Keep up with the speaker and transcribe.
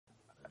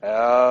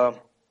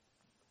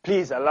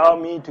Please allow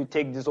me to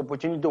take this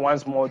opportunity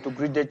once more to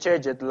greet the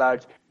church at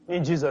large.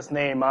 In Jesus'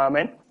 name,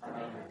 amen.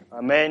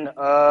 Amen.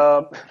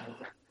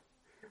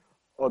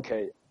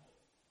 Okay.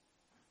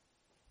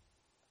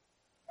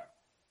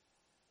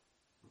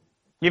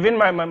 Given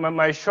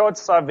my short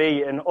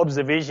survey and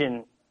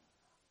observation,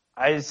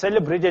 I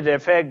celebrated the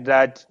fact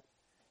that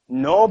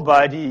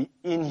nobody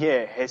in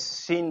here has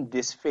seen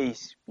this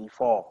face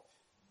before.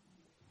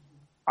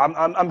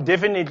 I'm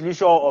definitely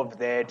sure of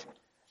that.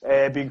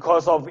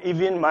 Because of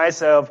even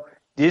myself,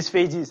 these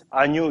faces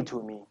are new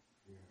to me.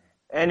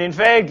 And in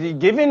fact,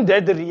 given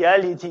that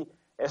reality,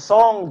 a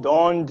song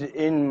dawned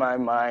in my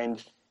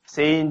mind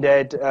saying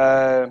that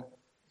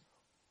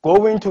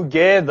going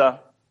together,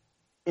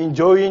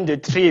 enjoying the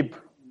trip,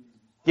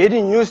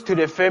 getting used to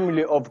the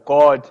family of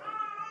God,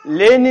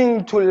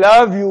 learning to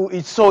love you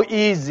is so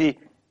easy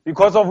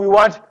because of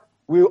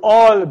we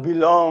all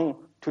belong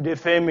to the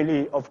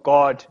family of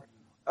God.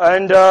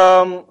 And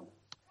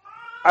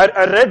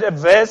I read a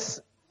verse.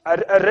 I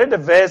read a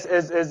verse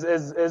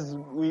as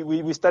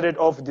we started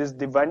off this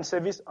divine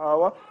service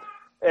hour.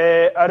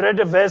 I read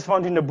a verse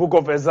found in the book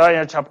of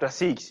Isaiah chapter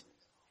 6,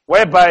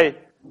 whereby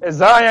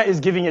Isaiah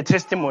is giving a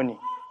testimony.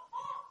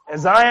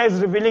 Isaiah is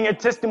revealing a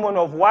testimony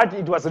of what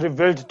it was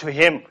revealed to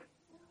him,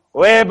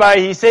 whereby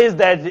he says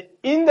that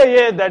in the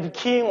year that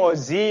King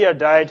Uzziah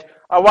died,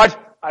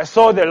 I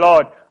saw the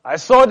Lord. I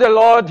saw the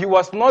Lord. He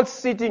was not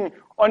sitting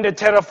on the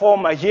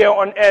terraform here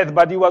on earth,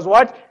 but he was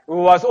what? He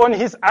was on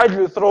his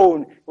idol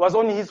throne. He was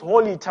on his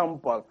holy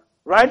temple,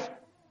 right?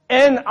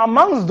 And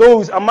amongst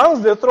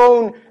the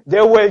throne,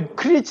 there were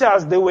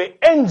creatures, there were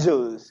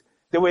angels,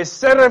 there were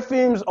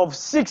seraphims of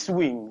 6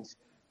 wings.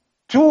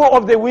 2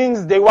 of the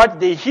wings,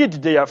 they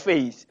hid their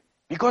face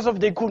because of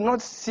they could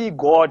not see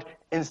God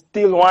and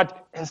still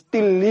what? And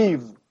still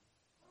live.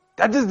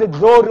 That is the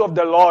glory of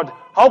the Lord,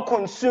 how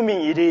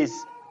consuming it is.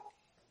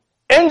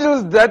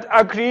 Angels that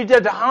are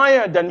created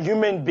higher than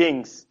human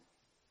beings,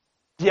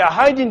 they are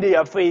hiding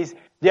their face,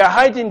 they are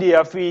hiding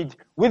their feet.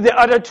 With the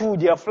other 2,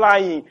 they are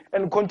flying,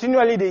 and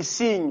continually they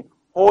sing,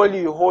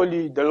 Holy,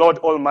 Holy, the Lord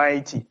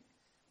Almighty.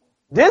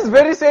 This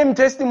very same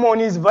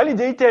testimony is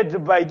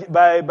validated by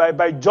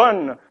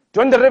John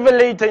the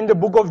Revelator in the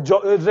book of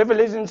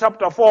Revelation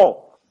chapter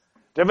 4.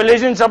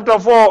 Revelation chapter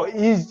 4,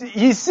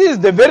 he sees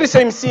the very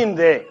same scene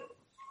there.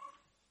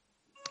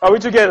 Are we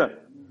together?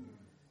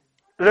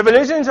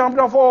 Revelation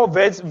chapter 4,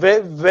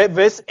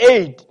 verse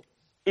 8,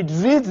 it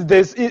reads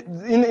this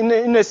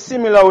in a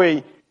similar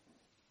way.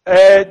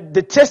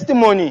 The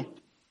testimony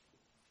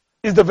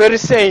is the very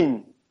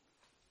same.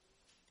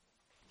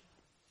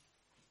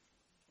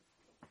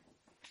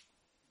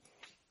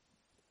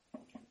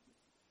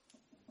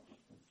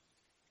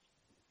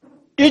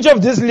 Each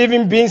of these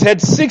living beings had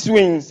 6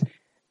 wings,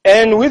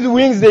 and with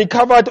wings they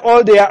covered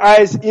all their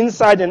eyes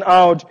inside and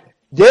out.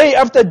 Day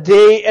after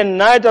day and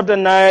night after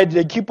night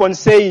they keep on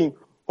saying,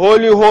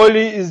 Holy,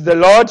 holy is the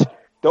Lord,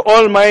 the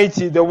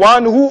Almighty, the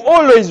one who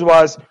always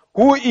was,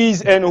 who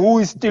is, and who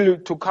is still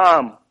to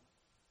come.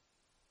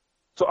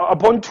 So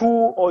upon 2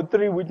 or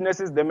 3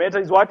 witnesses, the matter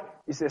is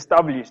what? Is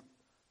established.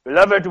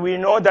 Beloved, we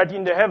know that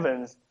in the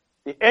heavens,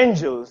 the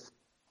angels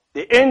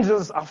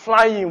are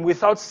flying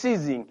without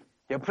ceasing.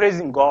 They're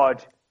praising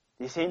God.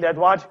 They're saying that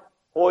what?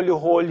 Holy,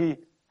 holy,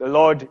 the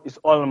Lord is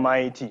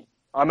Almighty.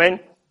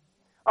 Amen.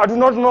 I do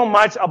not know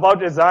much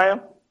about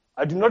Isaiah.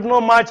 I do not know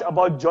much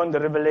about John the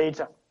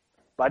Revelator.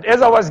 But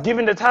as I was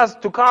given the task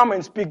to come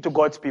and speak to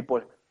God's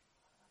people,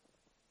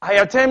 I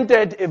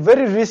attempted a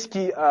very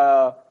risky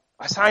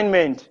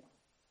assignment.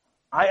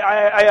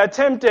 I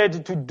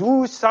attempted to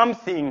do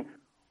something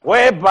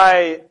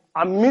whereby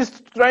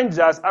amidst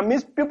strangers,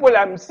 amidst people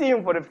I'm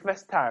seeing for the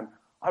first time,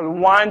 I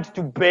want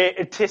to bear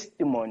a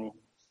testimony.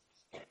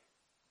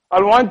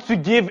 I want to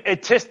give a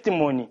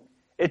testimony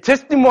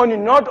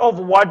not of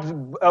what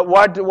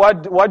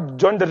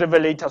John the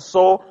Revelator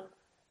saw,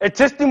 a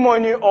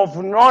testimony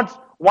of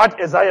not what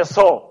Isaiah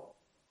saw,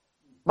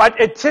 but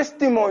a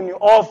testimony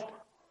of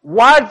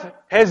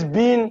what has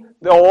been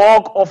the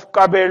walk of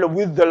Kabel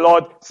with the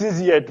Lord since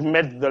he had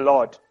met the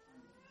Lord.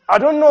 I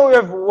don't know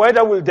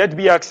whether will that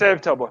be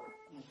acceptable.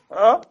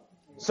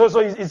 So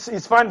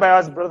it's fine by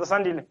us, Brother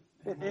Sandy.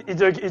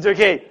 It's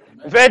okay.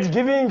 In fact,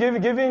 given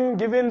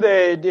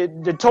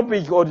the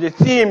topic or the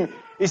theme,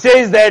 it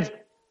says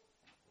that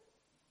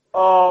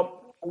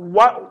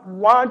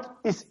what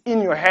is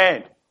in your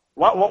hand?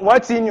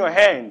 What's in your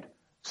hand?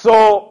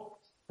 So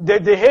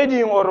the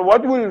heading or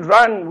what we'll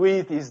run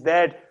with is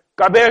that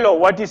Kabelo,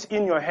 what is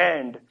in your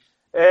hand?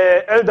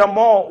 Elder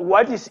Moore,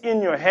 what is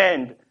in your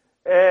hand?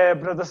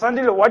 Brother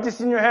Sandile, what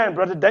is in your hand?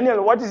 Brother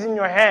Daniel, what is in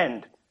your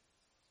hand?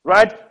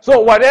 Right?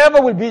 So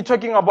whatever we'll be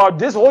talking about,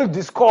 this whole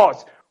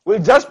discourse, we'll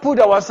just put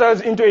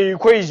ourselves into an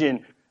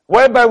equation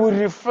whereby we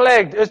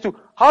reflect as to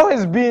how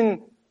has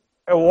been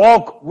a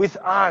walk with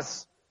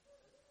us.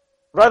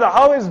 Rather,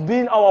 how has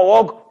been our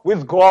walk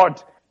with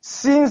God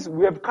since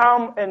we have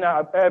come and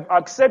have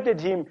accepted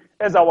Him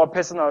as our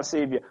personal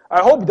Savior.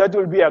 I hope that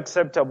will be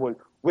acceptable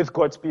with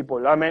God's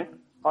people. Amen.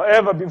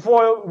 However,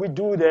 before we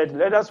do that,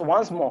 let us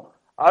once more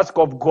ask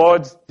of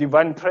God's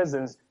divine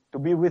presence to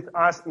be with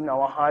us in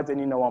our hearts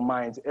and in our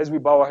minds as we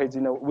bow our heads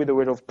with a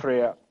word of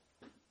prayer.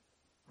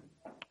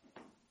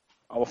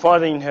 Our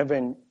Father in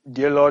heaven,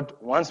 dear Lord,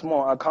 once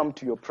more I come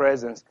to your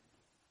presence,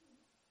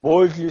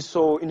 boldly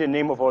so in the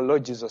name of our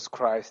Lord Jesus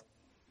Christ.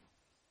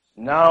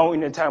 Now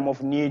in a time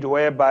of need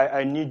whereby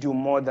I need you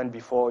more than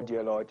before,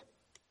 dear Lord.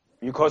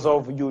 Because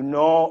of you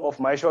know of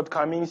my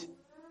shortcomings,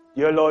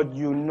 dear Lord,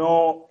 you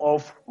know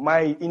of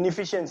my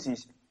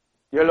inefficiencies.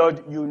 Dear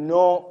Lord, you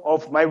know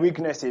of my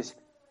weaknesses.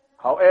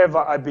 However,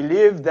 I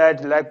believe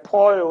that like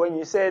Paul when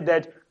he said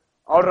that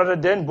I'd rather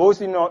than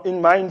boast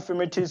in my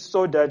infirmities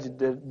so that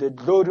the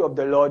glory of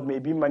the Lord may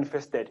be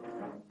manifested.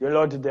 Dear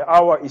Lord, the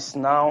hour is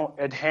now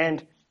at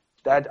hand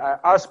that I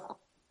ask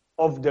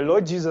of the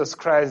Lord Jesus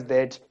Christ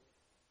that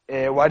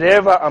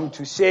whatever I'm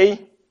to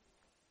say,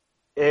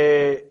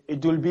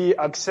 it will be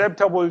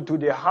acceptable to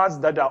the hearts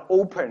that are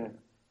open,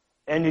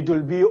 and it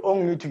will be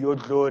only to your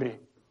glory.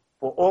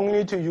 For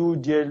only to you,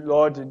 dear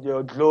Lord,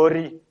 your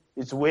glory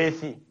is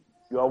worthy.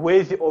 You are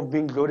worthy of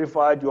being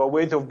glorified. You are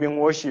worthy of being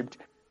worshipped.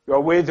 You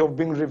are worthy of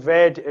being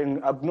revered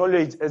and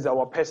acknowledged as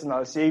our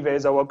personal Savior,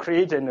 as our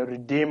Creator and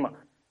Redeemer.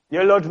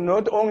 Dear Lord,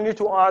 not only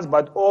to us,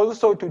 but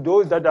also to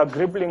those that are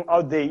gripping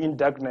out there in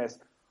darkness.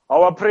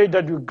 I pray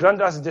that you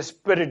grant us the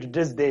Spirit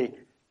this day,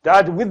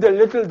 that with the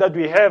little that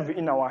we have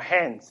in our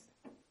hands,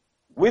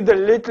 we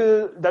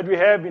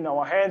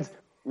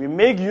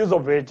make use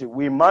of it,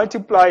 we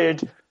multiply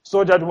it,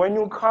 so that when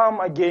you come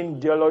again,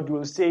 dear Lord, you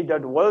will say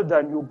that, well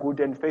done, you good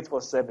and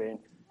faithful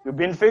servant. You've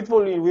been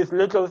faithful with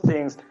little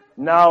things.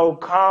 Now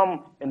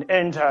come and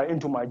enter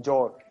into my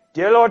joy.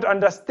 Dear Lord,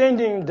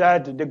 understanding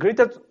that the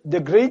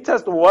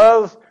greatest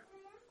wealth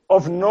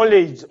of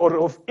knowledge or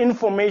of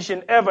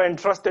information ever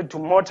entrusted to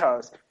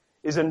mortals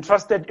is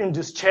entrusted in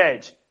this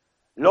church.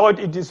 Lord,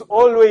 it is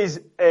always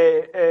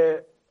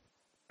a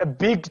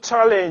big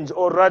challenge,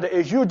 or rather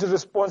a huge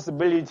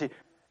responsibility,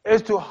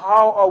 as to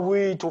how are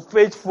we to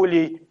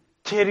faithfully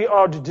carry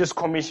out this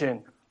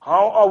commission.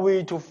 How are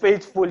we to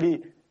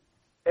faithfully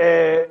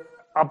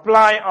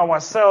apply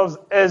ourselves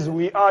as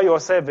we are your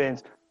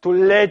servants to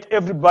let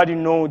everybody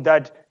know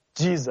that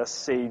Jesus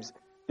saves.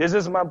 This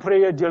is my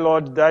prayer, dear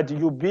Lord, that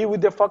you be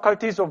with the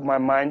faculties of my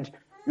mind,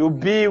 you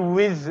be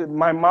with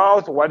my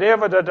mouth,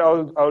 whatever that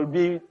I'll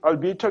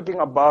be talking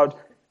about,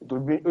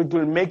 it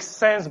will make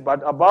sense,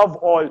 but above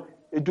all,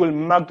 it will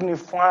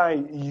magnify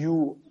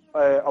you,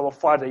 our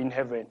Father in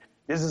heaven.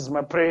 This is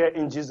my prayer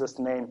in Jesus'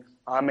 name.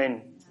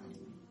 Amen.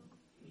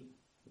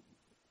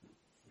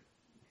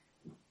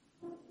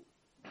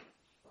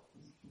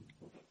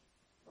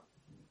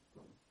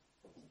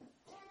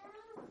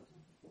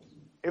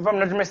 If I'm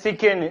not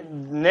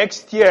mistaken,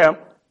 next year,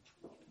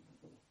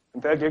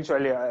 in fact,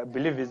 actually, I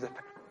believe it's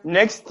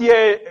next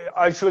year,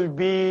 I should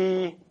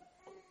be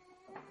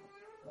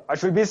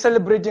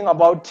celebrating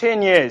about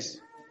 10 years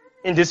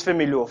in this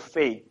family of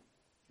faith.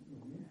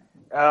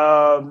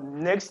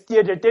 Next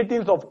year, the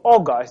 13th of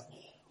August,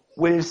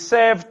 will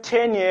serve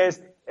 10 years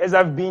as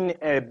I've been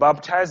a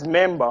baptized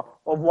member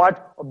of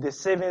what? Of the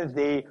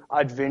Seventh-day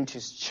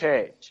Adventist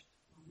Church.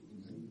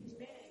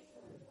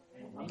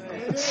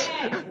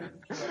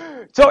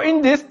 So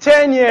in these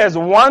 10 years,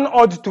 one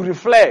ought to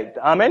reflect.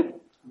 Amen?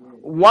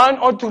 One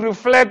ought to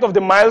reflect of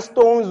the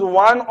milestones.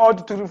 One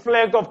ought to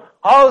reflect of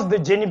how's the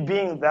journey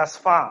been thus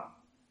far.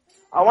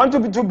 I want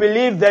to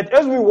believe that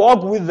as we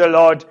walk with the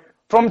Lord,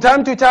 from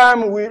time to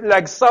time, we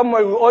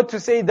ought to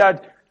say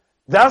that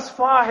thus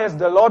far has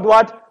the Lord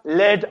what?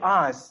 Led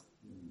us.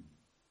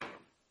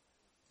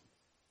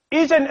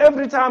 Each and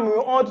every time we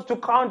ought to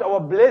count our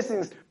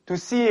blessings to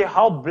see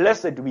how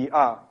blessed we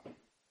are.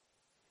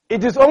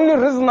 It is only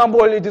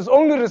reasonable, it is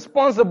only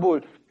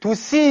responsible to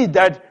see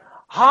that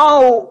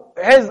how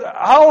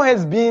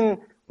has been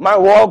my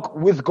walk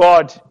with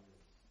God.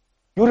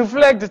 You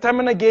reflect time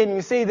and again,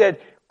 you say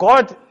that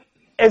God,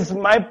 as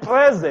my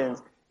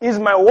presence, is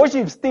my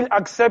worship still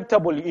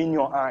acceptable in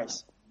your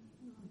eyes?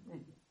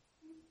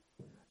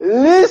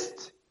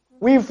 Lest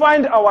we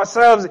find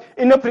ourselves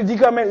in a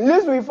predicament,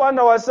 lest we find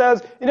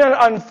ourselves in an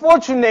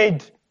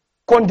unfortunate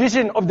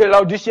condition of the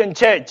Laodicean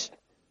church,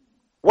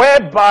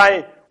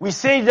 whereby we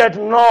say that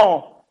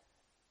no,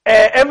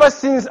 ever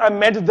since I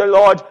met the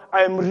Lord,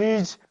 I am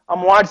rich,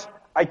 I'm what?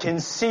 I can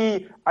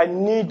see, I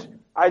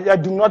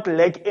do not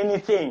lack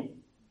anything.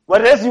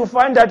 Whereas you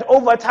find that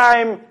over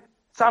time,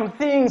 some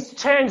things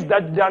change,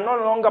 that they are no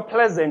longer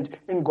pleasant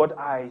in God's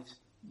eyes.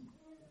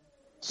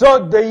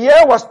 So the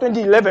year was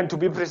 2011 to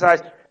be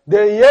precise.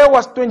 The year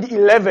was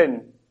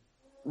 2011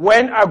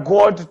 when I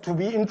got to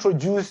be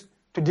introduced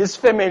to this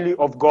family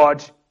of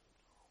God,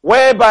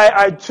 whereby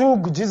I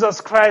took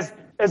Jesus Christ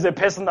as a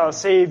personal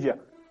Savior.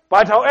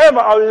 But however,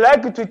 I would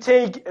like to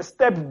take a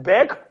step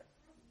back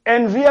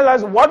and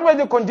realize what were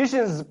the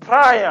conditions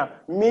prior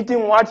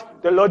meeting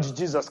what? The Lord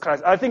Jesus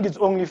Christ. I think it's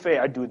only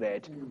fair I do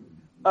that.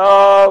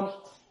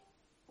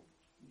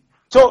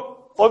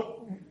 So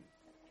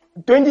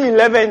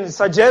 2011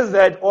 suggests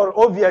that, or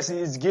obviously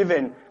is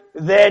given,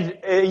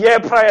 that a year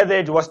prior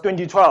that was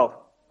 2012.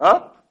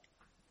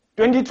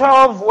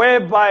 2012,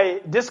 whereby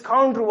this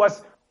country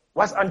was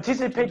was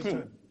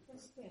anticipating.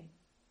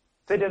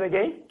 Say that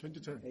again?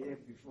 2010. A year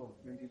before,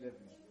 2011.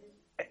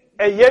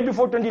 A year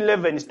before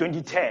 2011 is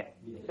 2010.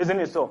 Isn't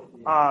it so?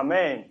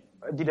 Amen.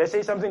 Did I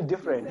say something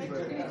different?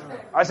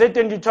 I said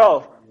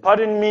 2012.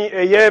 Pardon me,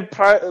 a year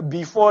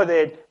before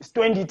that is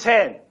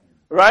 2010.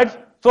 Right?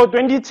 So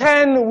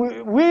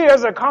 2010, we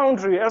as a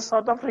country, as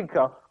South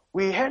Africa,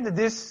 we had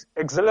this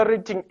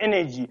exhilarating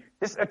energy,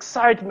 this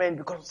excitement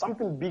because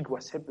something big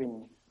was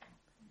happening.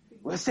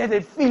 We said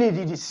that feel it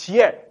is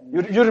here.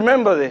 You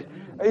remember that?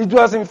 It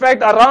was in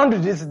fact around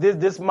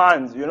this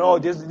month,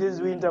 this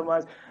winter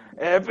month.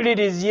 Feel it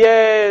is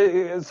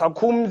here,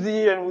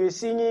 Sakumzi, and we're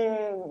singing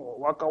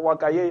Waka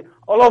Waka Ye.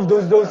 All of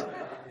those.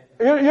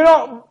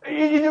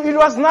 It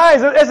was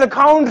nice. As a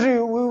country,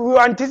 we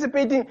were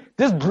anticipating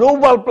this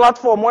global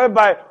platform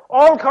whereby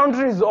all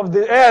countries of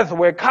the earth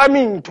were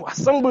coming to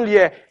assemble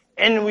here,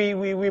 and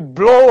we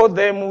blow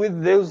them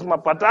with those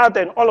mapatata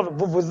and all of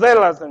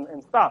vuvuzelas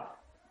and stuff.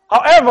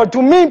 However,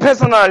 to me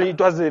personally, it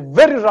was a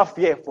very rough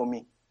year for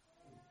me.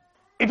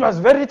 It was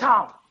very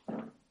tough.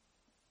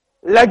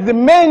 Like the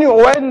men,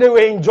 when they were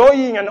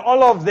enjoying and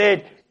all of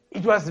that,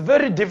 it was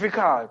very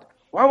difficult.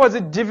 Why was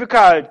it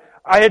difficult?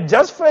 I had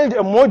just failed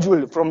a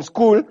module from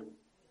school.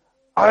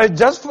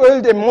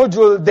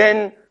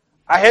 Then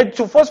I had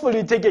to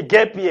forcefully take a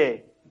gap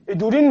year.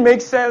 It wouldn't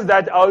make sense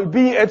that I'll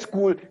be at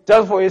school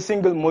just for a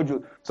single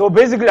module. So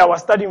basically, I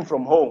was studying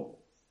from home.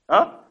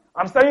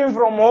 I'm studying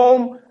from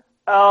home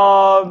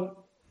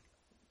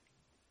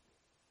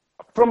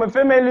from a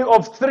family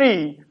of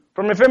three.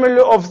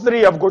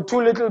 I've got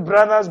two little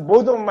brothers.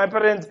 Both of my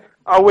parents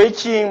are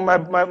working. My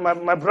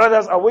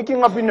brothers are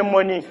waking up in the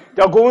morning.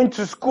 They're going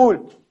to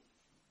school.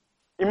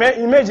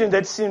 Imagine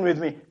that scene with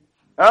me.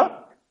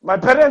 My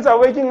parents are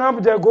waking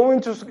up. They're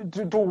going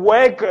to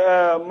work.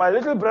 My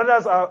little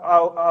brothers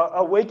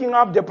are waking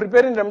up. They're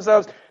preparing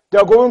themselves.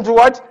 They're going to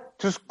what?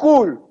 To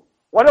school.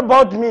 What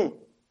about me?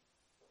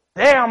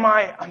 There am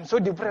I. I'm so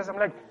depressed. I'm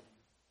like,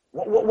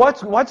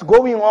 what's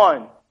going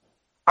on?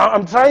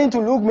 I'm trying to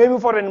look maybe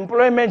for an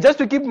employment just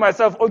to keep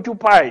myself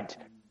occupied.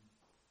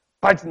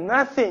 But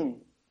nothing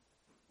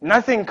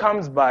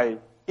comes by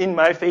in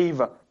my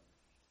favor.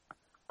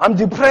 I'm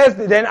depressed,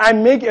 then I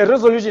make a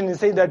resolution and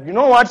say that, you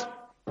know what?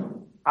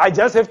 I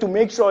just have to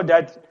make sure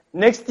that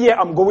next year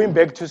I'm going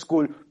back to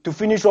school to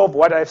finish off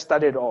what I've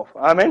started off.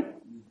 Amen?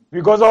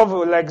 Because of,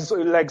 like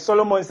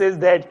Solomon says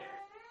that,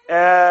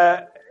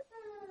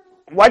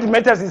 what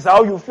matters is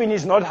how you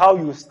finish, not how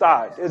you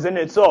start, isn't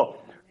it so?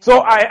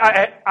 So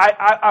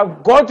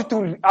I've got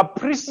to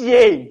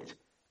appreciate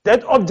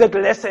that object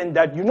lesson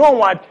that, you know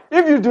what,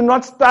 if you do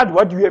not start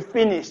what you have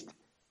finished,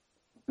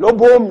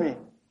 Lobomi,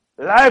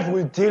 life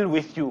will deal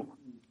with you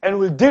and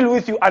will deal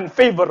with you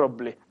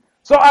unfavorably.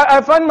 So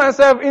I find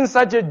myself in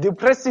such a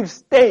depressive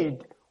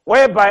state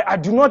whereby I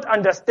do not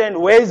understand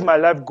where is my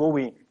life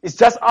going. It's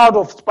just out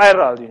of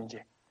spiral.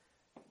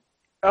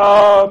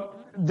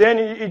 Then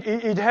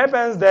it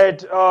happens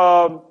that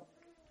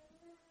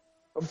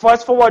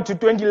fast forward to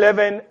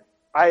 2011,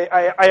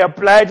 I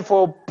applied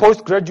for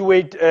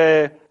postgraduate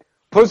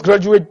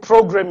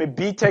program, a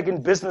BTech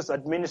in Business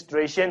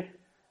Administration.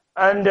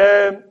 And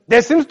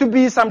there seems to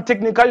be some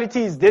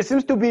technicalities. There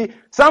seems to be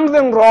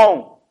something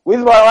wrong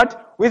with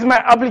what? With my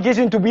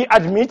application to be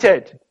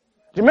admitted.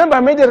 Remember,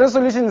 I made a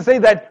resolution to say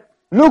that,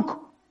 look,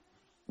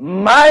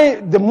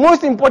 the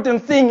most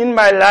important thing in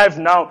my life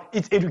now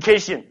is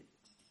education.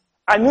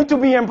 I need to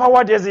be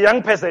empowered as a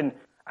young person.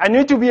 I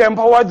need to be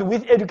empowered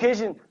with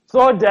education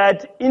so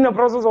that in the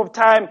process of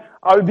time,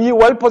 I'll be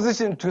well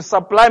positioned to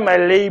supply my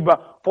labor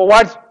for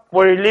what?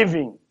 For a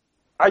living.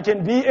 I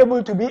can be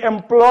able to be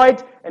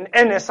employed and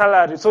earn a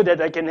salary so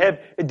that I can have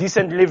a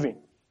decent living.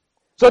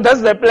 So that's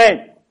the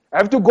plan. I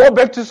have to go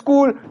back to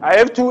school. I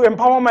have to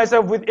empower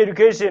myself with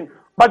education.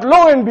 But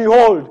lo and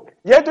behold,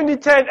 year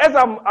 2010, as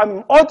I'm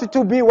ought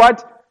to be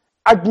what?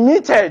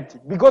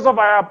 Admitted because of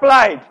I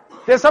applied.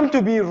 There seems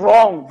to be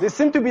wrong. There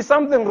seems to be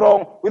something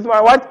wrong with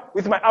my what?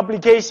 With my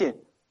application.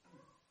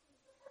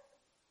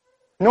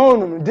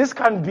 No, this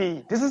can't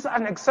be. This is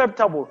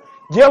unacceptable.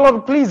 Dear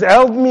Lord, please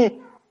help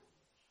me.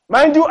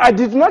 Mind you, I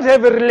did not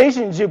have a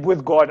relationship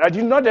with God. I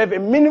did not have a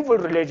meaningful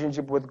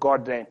relationship with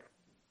God then.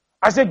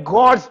 I said,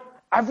 God,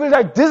 I feel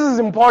like this is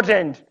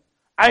important.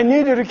 I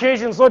need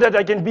education so that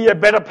I can be a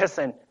better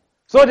person.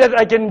 So that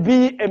I can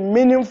be a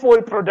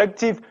meaningful,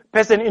 productive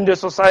person in the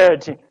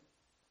society.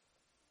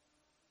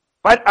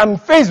 But I'm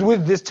faced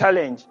with this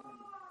challenge.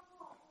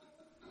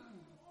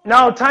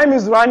 Now time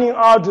is running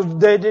out.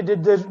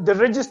 The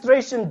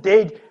registration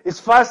date is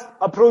fast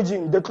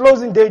approaching. The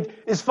closing date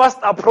is fast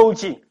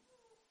approaching.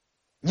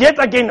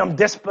 Yet again, I'm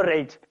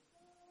desperate.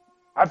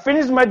 I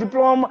finished my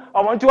diploma.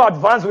 I want to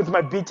advance with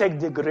my BTech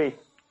degree.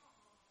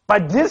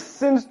 But this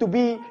seems to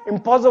be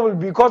impossible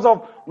because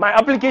of my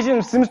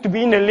application seems to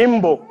be in a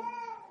limbo.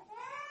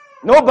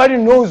 Nobody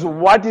knows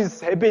what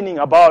is happening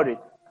about it.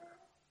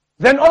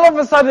 Then all of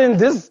a sudden,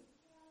 this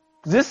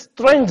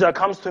stranger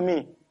comes to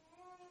me.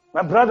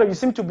 My brother, you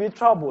seem to be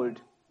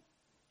troubled.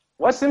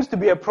 What seems to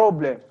be a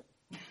problem?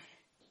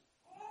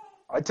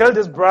 I tell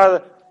this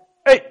brother,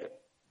 hey,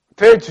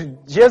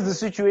 here's the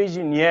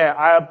situation here.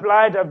 I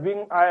applied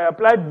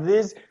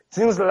this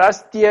since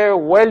last year,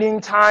 well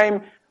in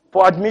time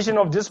for admission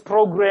of this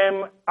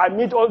program. I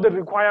meet all the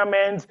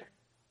requirements,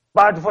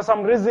 but for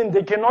some reason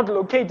they cannot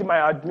locate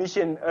my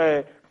admission,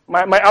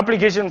 my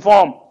application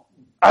form.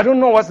 I don't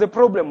know what's the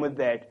problem with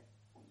that.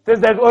 Says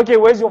that, okay,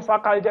 where's your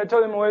faculty? I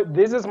tell him, well,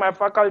 this is my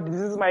faculty,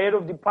 this is my head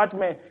of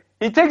department.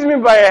 He takes me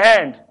by a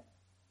hand.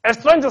 A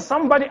stranger,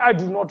 somebody I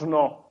do not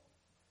know.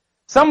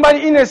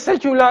 Somebody in a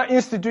secular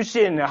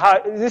institution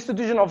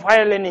of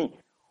higher learning,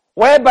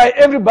 whereby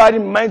everybody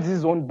minds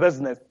his own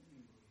business.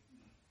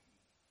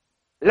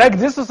 Like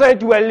this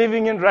society we're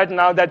living in right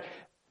now, that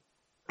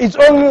it's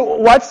only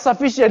what's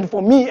sufficient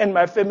for me and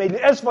my family.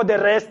 As for the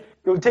rest,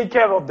 they'll take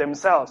care of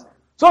themselves.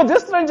 So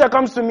this stranger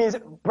comes to me and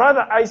says,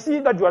 brother, I see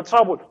that you are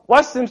troubled.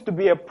 What seems to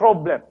be a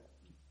problem?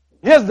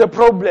 Here's the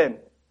problem.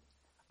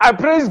 I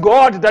praise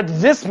God that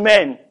this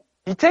man,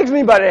 he takes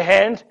me by the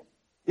hand.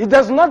 He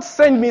does not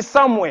send me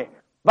somewhere,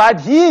 but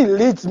he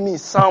leads me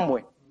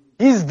somewhere.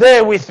 He's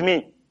there with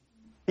me.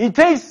 He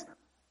takes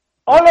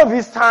all of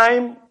his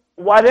time,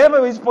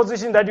 whatever his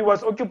position that he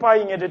was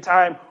occupying at the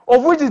time,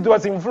 of which it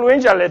was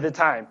influential at the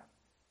time.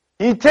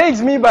 He takes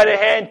me by the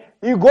hand.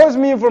 He goes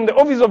me from the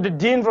office of the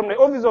dean, from the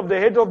office of the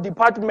head of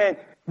department.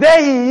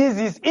 There he is.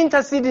 He's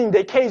interceding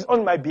the case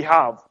on my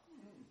behalf.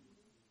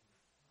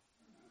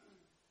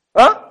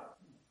 Huh?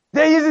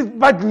 There he is.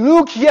 But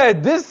look here,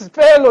 this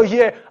fellow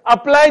here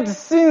applied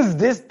since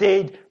this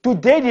date. To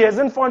date, he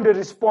hasn't found a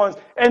response.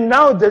 And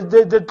now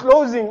the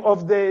closing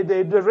of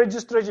the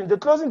registration, the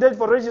closing date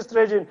for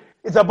registration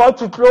is about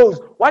to close.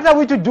 What are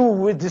we to do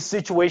with this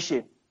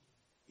situation?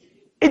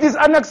 It is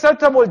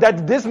unacceptable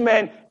that this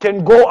man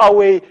can go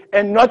away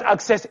and not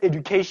access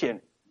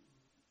education.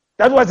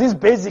 That was his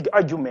basic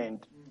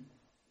argument.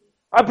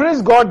 I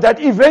praise God that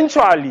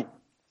eventually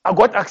I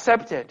got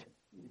accepted.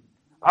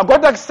 I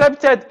got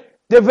accepted.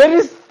 The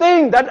very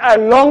thing that I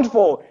longed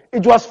for,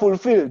 it was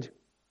fulfilled.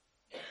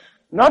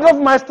 Not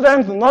of my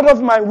strength, not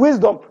of my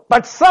wisdom,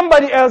 but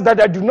somebody else that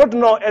I do not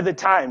know at the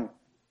time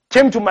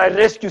came to my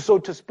rescue, so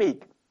to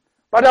speak.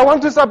 But I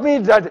want to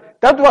submit that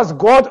that was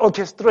God's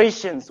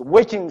orchestrations,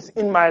 workings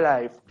in my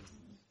life.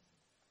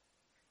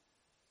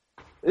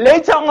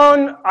 Later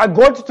on, I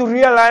got to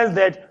realize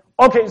that,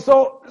 okay,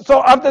 so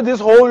after this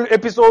whole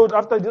episode,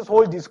 after this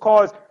whole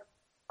discourse,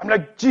 I'm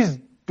like, geez,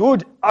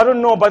 dude, I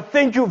don't know, but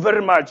thank you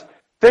very much.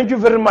 Thank you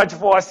very much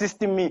for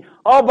assisting me.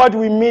 How about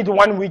we meet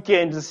one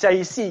weekend,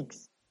 Shai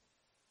 6?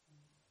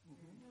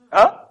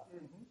 Huh?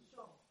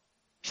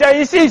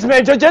 Shai 6,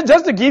 man,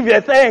 just to give you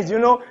a thanks,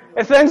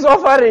 a thanks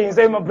offering.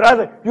 Say, my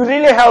brother, you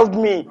really helped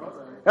me.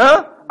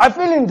 Huh? I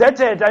feel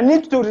indebted. I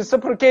need to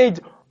reciprocate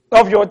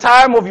of your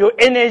time, of your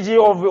energy,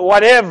 of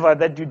whatever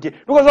that you did.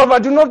 Because if I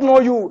do not know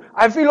you,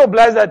 I feel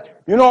obliged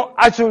that,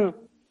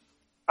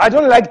 I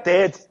don't like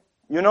that.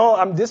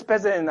 I'm this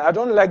person. I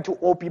don't like to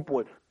owe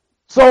people.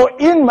 So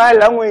in my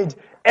language,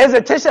 as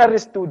a tertiary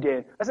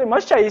student, I say,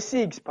 Masha is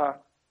 6, pa.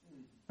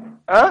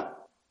 Huh?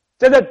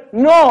 Say that,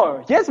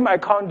 no, here's my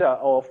counter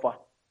offer.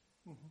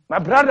 My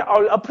brother,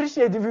 I'll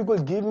appreciate if you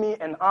could give me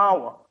an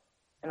hour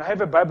and I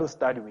have a Bible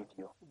study with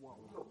you.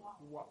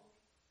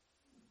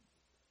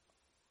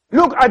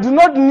 Look, I do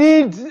not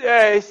need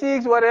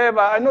 6, whatever.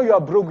 I know you're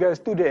a broke, you're a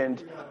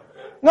student.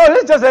 No,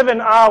 let's just have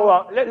an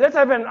hour. Let's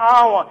have an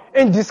hour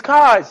and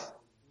discuss.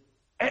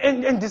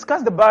 And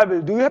discuss the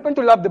Bible. Do you happen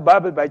to love the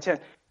Bible by chance?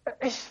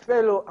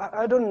 Fellow,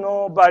 I don't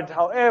know, but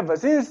however,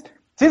 since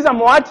I'm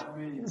what?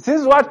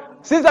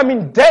 Since I'm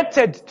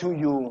indebted to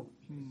you.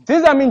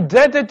 Since I'm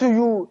indebted to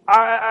you,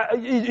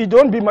 it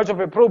don't be much of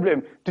a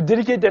problem to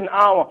dedicate an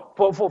hour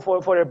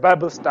for a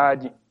Bible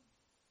study.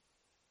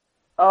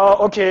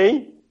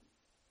 Okay.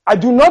 I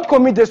do not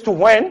commit this to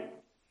when,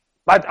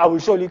 but I will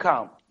surely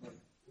come.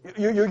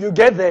 You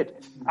get that?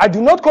 I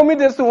do not commit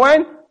this to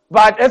when,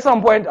 but at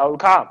some point I will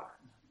come.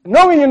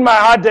 Knowing in my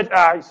heart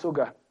that,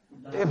 sugar.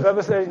 If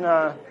Bible says,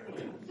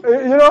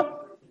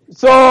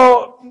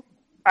 so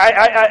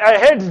I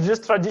had this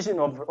tradition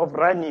of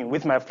running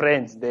with my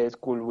friends. The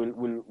school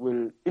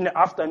will in the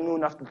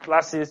afternoon after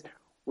classes,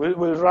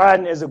 we'll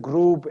run as a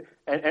group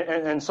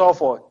and so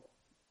forth.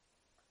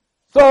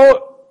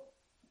 So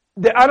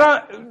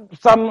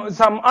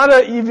some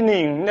other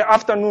evening, in the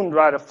afternoon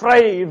rather,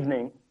 Friday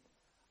evening,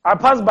 I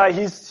passed by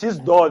his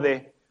door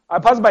there. I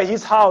passed by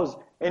his house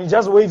and he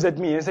just waves at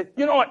me and said,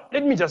 you know what,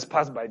 let me just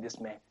pass by this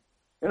man.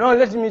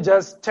 Let me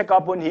just check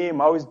up on him,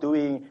 how he's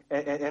doing,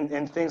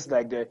 and things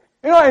like that.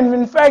 And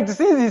in fact,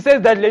 since he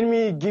says that, let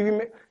me give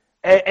him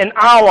an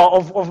hour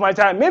of my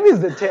time. Maybe it's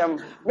the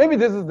term. Maybe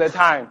this is the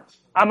time.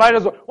 I might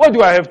as well. What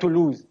do I have to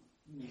lose?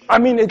 I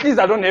mean, at least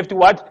I don't have to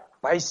what?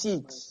 Buy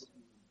seats.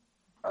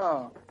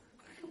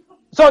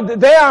 So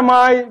there am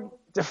I,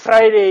 the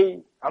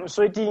Friday. I'm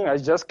sweating. I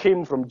just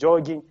came from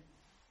jogging.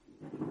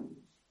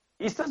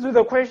 He starts with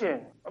a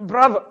question.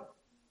 Brother,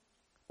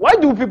 why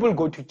do people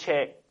go to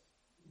church?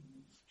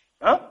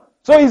 Huh?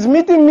 So he's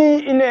meeting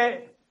me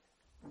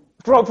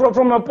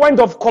from a point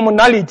of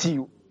commonality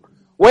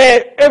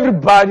where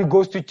everybody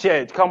goes to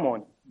church. Come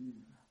on.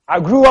 I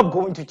grew up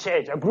going to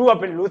church. I grew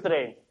up in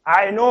Lutheran.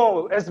 I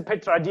know as per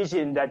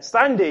tradition that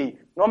Sunday,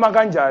 noma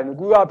kanjani,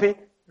 kuyaphi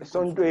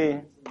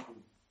esontweni.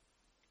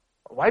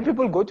 Why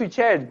people go to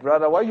church,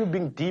 brother? Why are you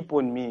being deep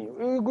on me?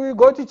 We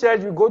go to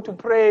church, we go to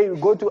pray, we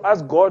go to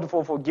ask God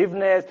for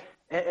forgiveness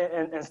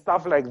and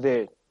stuff like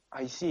that.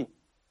 I see.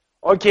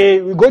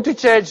 Okay, we go to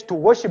church to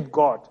worship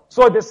God.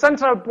 So the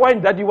central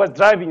point that he was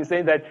driving is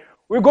saying that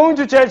we're going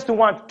to church to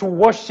what? To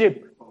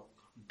worship.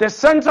 The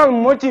central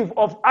motive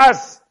of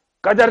us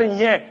gathering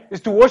here is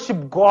to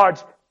worship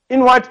God.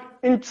 In what?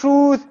 In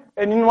truth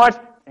and in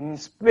what? In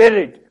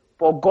spirit.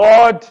 For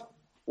God,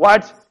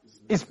 what?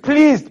 Is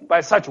pleased by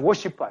such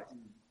worshippers.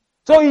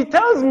 So he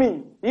tells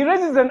me, he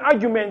raises an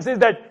argument, says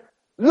that,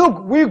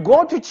 look, we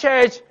go to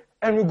church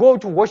and we go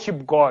to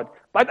worship God.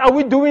 But are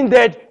we doing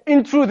that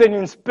in truth and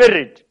in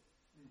spirit?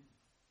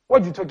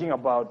 What are you talking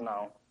about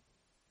now?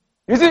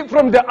 You see,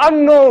 from the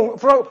unknown,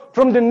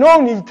 from the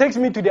known, he takes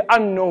me to the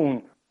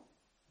unknown.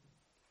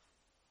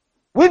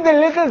 With the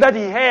little that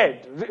he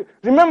had,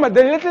 remember,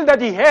 the little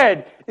that he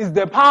had is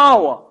the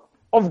power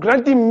of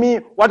granting me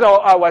what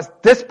I was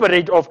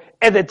desperate of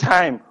at the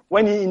time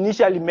when he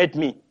initially met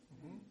me.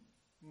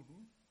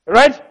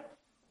 Right?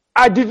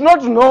 I did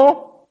not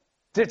know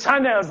the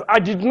channels. I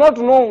did not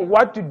know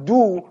what to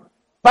do.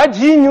 But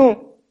he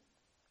knew.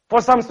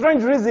 For some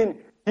strange reason,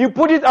 he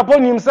put it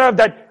upon himself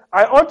that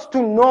I ought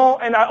to know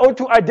and I ought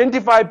to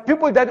identify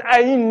people that are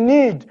in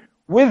need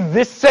with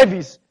this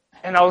service.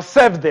 And I'll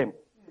serve them.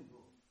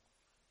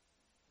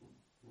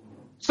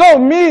 So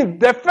me,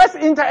 the first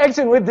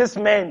interaction with this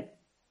man,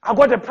 I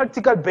got a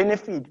practical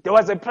benefit. There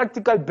was a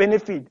practical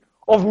benefit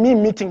of me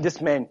meeting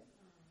this man.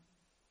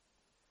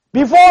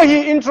 Before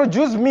he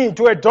introduced me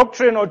to a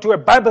doctrine or to a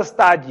Bible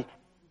study,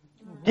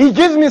 he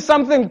gives me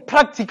something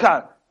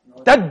practical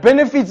that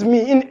benefits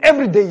me in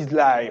everyday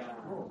life.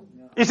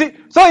 You see,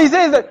 so he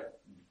says that,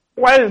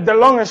 well, the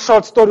long and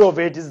short story of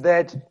it is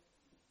that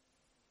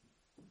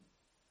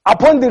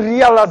upon the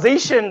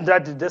realization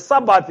that the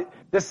Sabbath,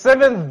 the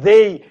seventh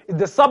day, is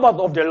the Sabbath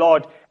of the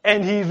Lord,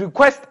 and he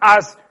requests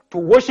us to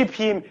worship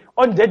him,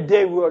 on that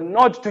day we are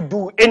not to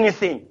do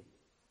anything.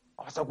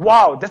 I was like,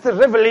 wow, that's a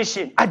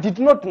revelation. I did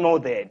not know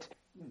that.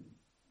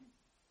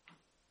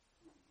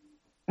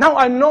 Now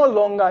I'm no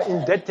longer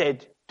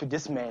indebted to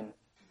this man.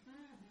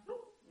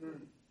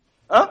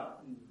 Huh?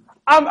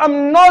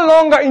 I'm no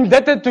longer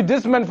indebted to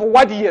this man for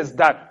what he has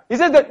done. He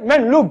said that,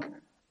 man, look,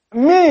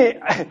 me,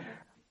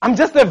 I'm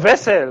just a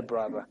vessel,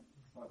 brother.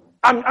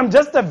 I'm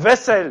just a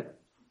vessel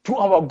to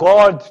our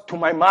God, to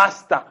my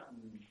master.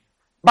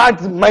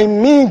 But my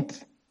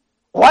meat,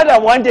 what I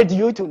wanted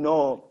you to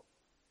know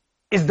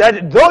is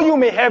that though you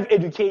may have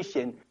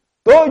education,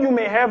 though you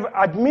may have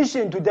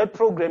admission to that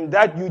program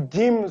that you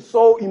deem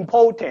so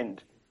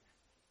important,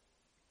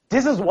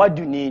 this is what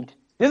you need.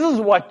 This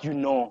is what you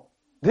know.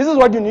 This is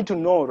what you need to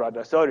know,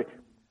 rather. Sorry.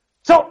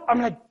 So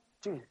I'm like,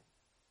 geez.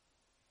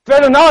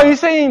 Fellow, now he's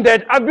saying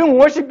that I've been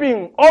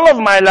worshiping all of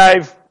my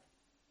life,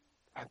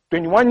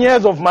 21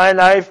 years of my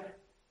life,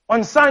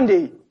 on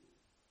Sunday.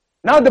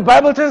 Now the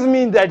Bible tells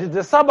me that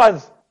the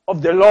Sabbath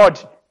of the Lord,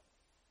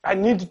 I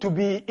need to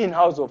be in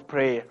house of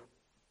prayer.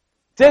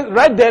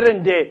 Right there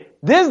and there.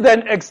 This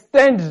then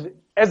extends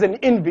as an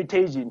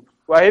invitation.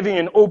 We're having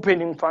an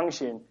opening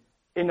function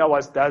in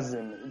our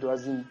SDASM. It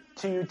was in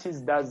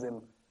TUT's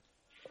SDASM.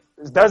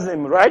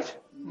 SDASM, right?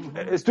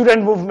 A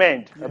student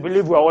movement. I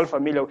believe we're all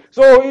familiar.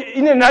 So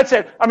in a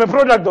nutshell, I'm a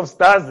product of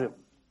SDASM.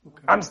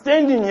 Okay. I'm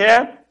standing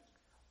here.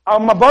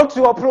 I'm about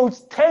to approach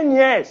 10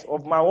 years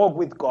of my work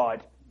with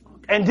God.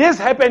 And this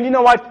happened, you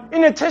know what?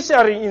 In a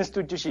tertiary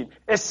institution,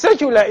 a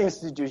secular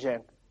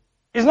institution.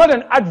 It's not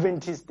an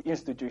Adventist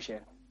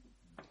institution.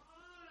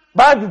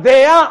 But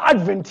they are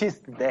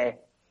Adventists there.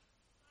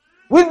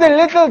 With the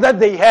little that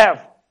they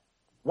have,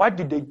 what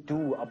do they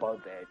do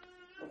about that?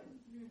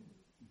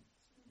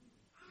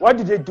 What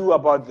did they do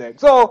about that?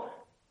 So,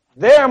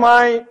 there am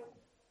I.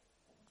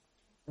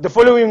 The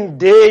following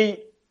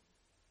day,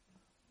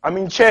 I'm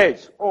in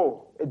church.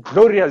 Oh, a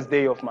glorious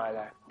day of my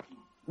life.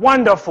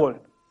 Wonderful.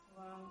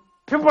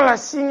 People are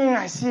singing.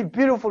 I see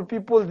beautiful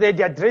people there.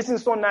 They are dressing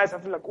so nice. I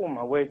feel like, oh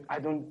my word, I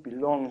don't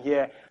belong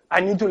here.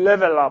 I need to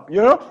level up,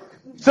 you know?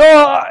 So,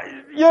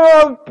 you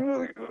know,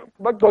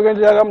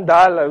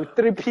 with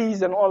 3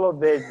 P's and all of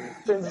that.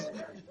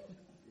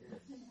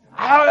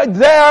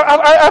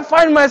 I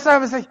find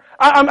myself, it's like,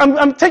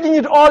 I'm taking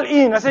it all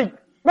in. I say,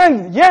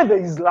 man, yeah, there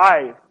is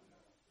life.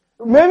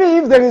 Maybe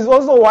if there is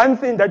also one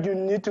thing that you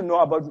need to know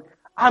about me,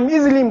 I'm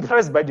easily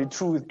impressed by the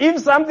truth.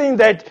 If something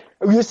that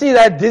you see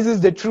that this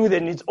is the truth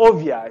and it's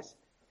obvious,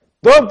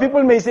 though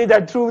people may say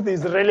that truth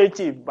is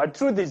relative, but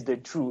truth is the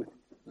truth.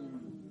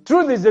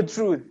 Truth is the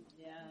truth.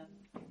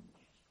 Yeah.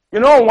 You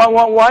know,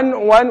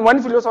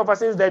 one philosopher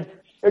says that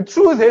a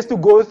truth has to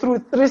go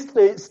through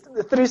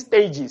three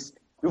stages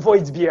before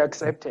it's be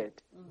accepted.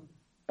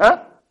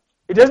 Huh?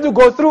 It has to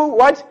go through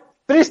what?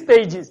 3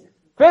 stages.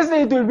 Firstly,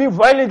 it will be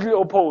violently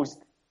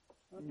opposed.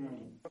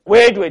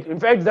 Wait. In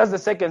fact, that's the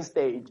second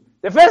stage.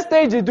 The first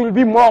stage, it will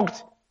be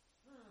mocked.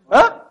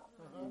 Huh?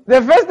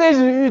 The first stage,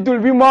 it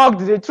will be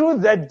mocked. The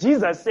truth that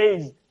Jesus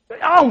says,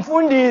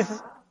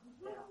 mfundisi.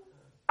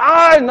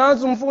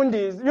 Nansi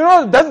umfundisi. You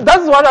know,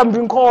 that's what I'm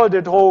being called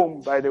at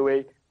home, by the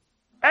way.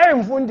 Hey,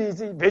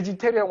 umfundisi,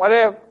 vegetarian,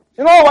 whatever.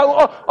 You know,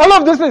 all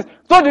of this is,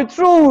 so the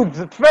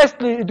truth,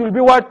 firstly, it will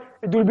be what?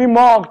 It will be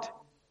mocked.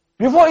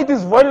 Before it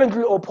is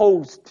violently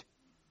opposed.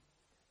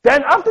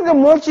 Then after the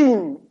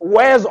mocking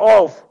wears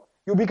off,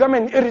 you become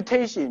an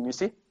irritation, you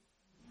see.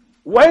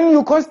 When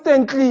you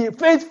constantly,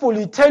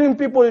 faithfully telling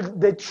people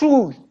the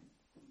truth,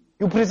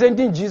 you're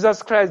presenting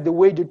Jesus Christ the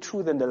way, the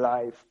truth, and the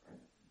life.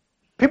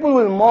 People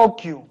will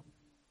mock you.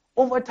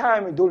 Over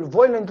time, they will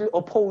violently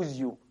oppose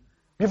you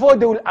before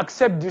they will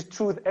accept this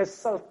truth as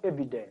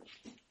self-evident.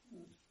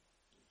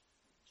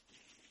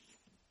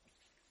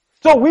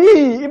 So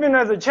we, even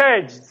as a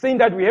church, saying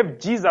that we have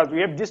Jesus,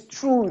 we have this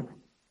truth,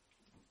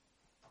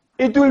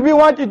 it will be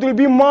what? It will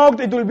be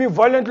mocked, it will be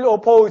violently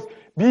opposed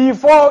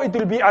before it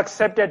will be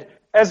accepted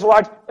as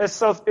what? As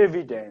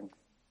self-evident.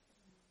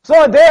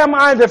 So there am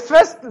I, the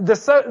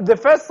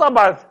first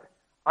Sabbath,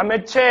 I'm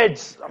at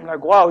church. I'm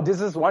like, wow, this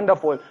is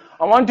wonderful.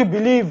 I want to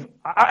believe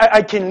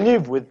I can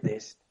live with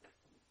this.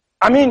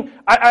 I mean,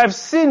 I've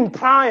seen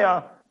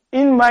prior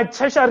in my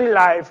tertiary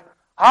life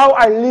how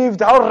I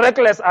lived, how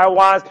reckless I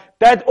was,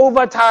 that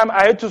over time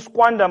I had to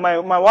squander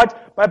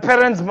my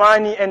parents'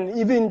 money, and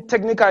even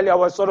technically I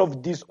was sort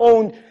of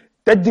disowned,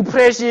 that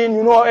depression,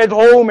 you know, at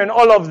home and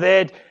all of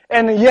that.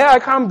 And here I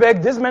come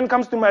back, this man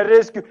comes to my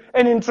rescue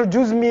and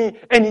introduces me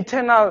a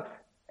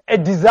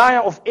desire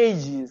of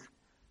ages.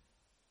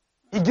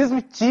 He gives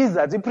me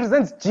Jesus, he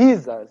presents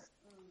Jesus.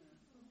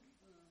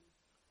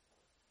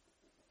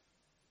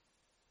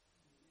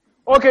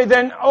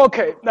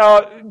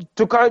 Now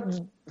to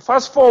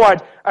fast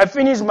forward, I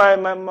finished my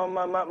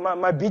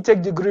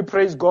BTech degree,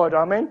 praise God,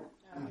 amen.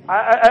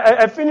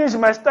 I finished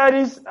my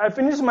studies,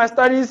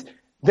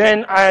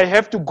 then I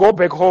have to go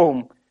back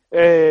home,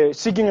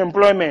 seeking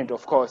employment,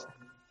 of course.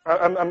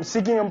 I'm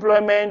seeking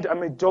employment,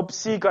 I'm a job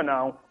seeker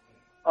now.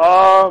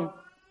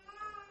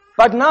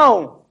 But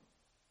now,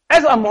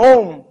 as I'm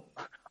home,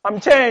 I'm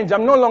changed,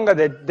 I'm no longer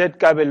that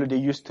Kabelo they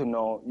used to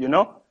know, you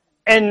know.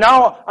 And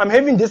now I'm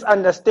having this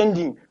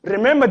understanding.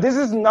 Remember, this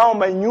is now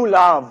my new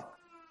love.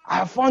 I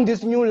have found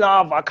this new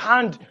love. I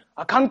can't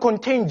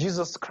contain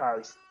Jesus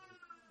Christ.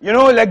 You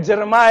know, like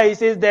Jeremiah, he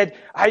says that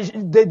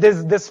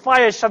there's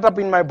fire shut up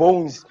in my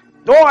bones.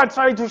 Though I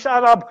try to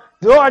shut up,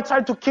 though I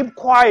try to keep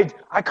quiet,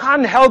 I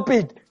can't help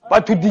it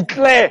but to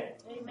declare.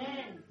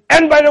 Amen.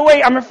 And by the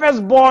way, I'm a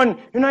firstborn.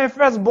 You know, a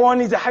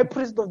firstborn is a high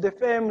priest of the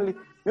family.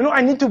 You know,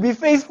 I need to be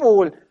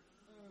faithful.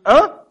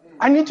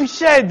 I need to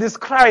share this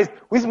Christ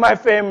with my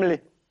family.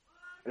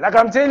 Like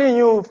I'm telling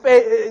you,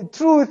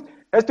 truth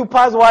has to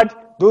pass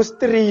what? Those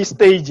 3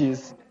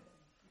 stages.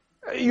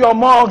 Your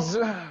mocked,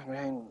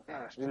 man,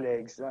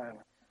 relax.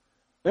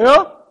 You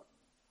know?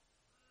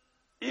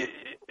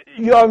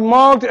 You are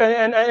mocked,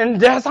 and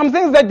there are some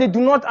things that they do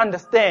not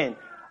understand.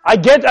 I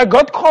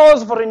got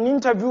calls for an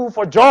interview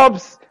for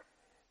jobs.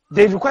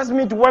 They request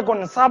me to work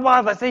on the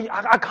Sabbath. I say,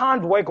 I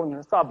can't work on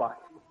the Sabbath.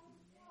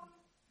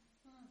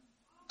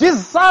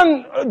 This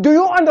son, do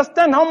you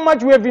understand how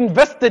much we have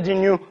invested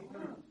in you?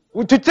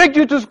 To take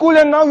you to school,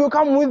 and now you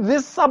come with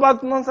this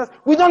Sabbath nonsense.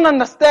 We don't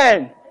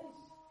understand.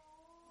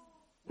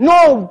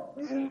 No,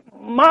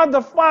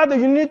 mother, father,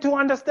 you need to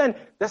understand.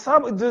 The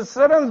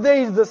 7th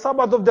day is the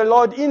Sabbath of the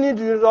Lord. In it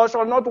thou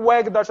shalt not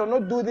work, thou shalt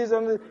not do this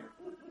and this.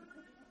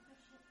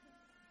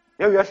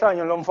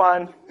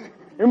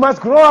 You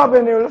must grow up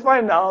and he will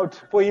find out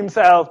for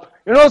himself.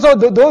 You know, so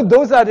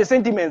those are the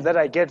sentiments that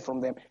I get from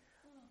them.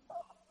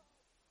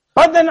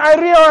 But then I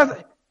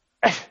realized,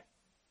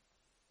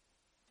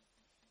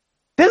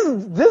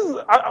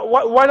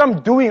 what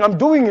I'm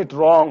doing it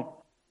wrong.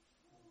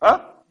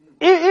 Huh?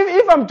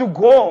 If I'm to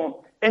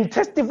go and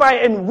testify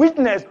and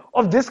witness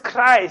of this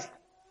Christ,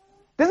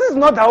 this is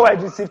not how I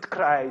received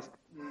Christ.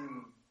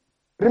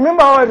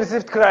 Remember how I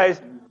received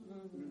Christ?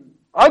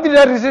 How did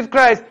I receive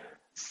Christ?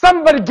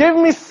 Somebody gave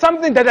me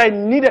something that I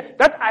needed,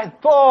 that I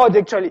thought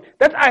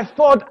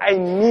I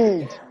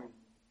need.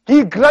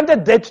 He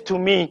granted that to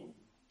me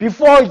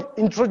before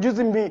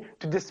introducing me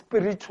to the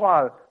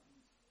spiritual,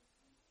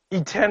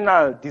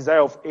 eternal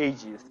desire of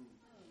ages.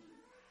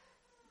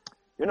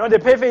 You know, the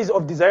preface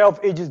of Desire of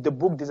Ages, the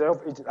book Desire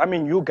of Ages, I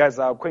mean, you guys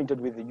are acquainted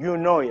with it. You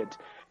know it.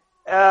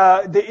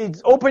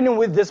 It's opening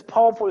with this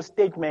powerful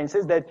statement. It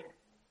says that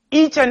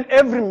each and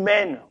every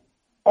man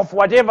of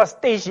whatever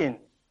station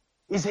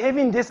is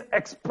having this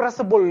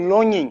expressible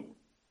longing.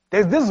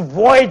 There's this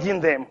void in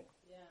them.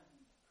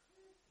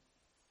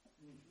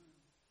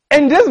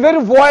 And this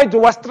very void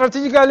was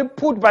strategically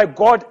put by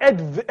God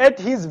at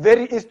his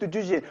very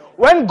institution.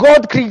 When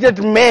God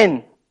created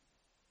man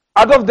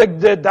out of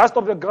the dust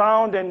of the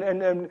ground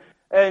and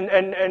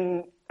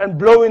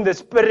blowing the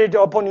spirit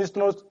upon his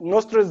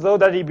nostrils so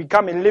that he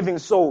become a living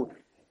soul,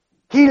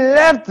 he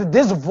left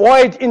this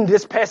void in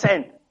this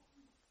person,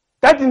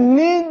 that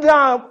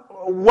neither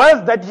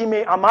wealth that he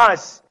may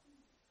amass,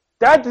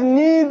 that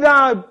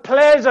neither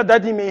pleasure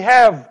that he may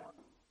have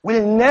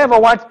will never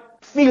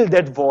fill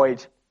that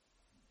void.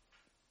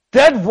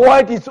 That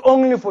void is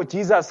only for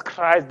Jesus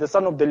Christ, the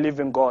Son of the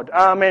living God.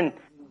 Amen.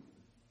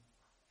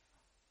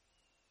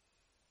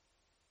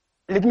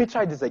 Let me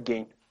try this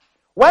again.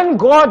 When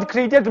God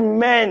created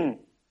man,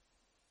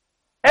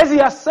 as he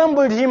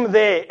assembled him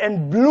there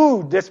and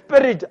blew the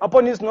spirit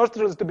upon his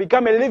nostrils to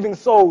become a living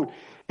soul,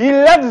 he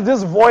left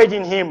this void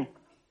in him.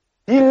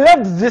 He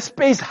left this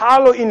space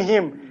hollow in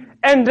him.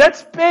 And that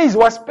space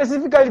was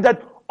specifically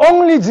that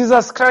only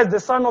Jesus Christ, the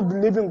Son of the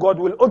living God,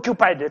 will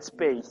occupy that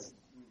space.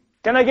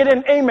 Can I get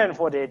an amen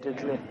for that?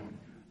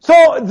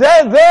 So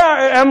there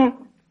I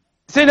am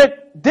saying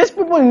that these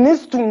people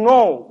need to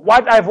know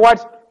what I've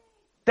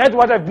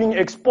been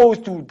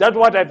exposed to, that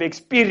what I've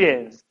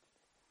experienced.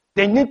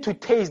 They need to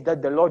taste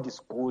that the Lord is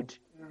good.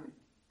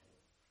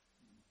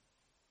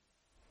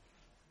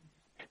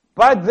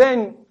 But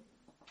then,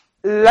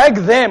 like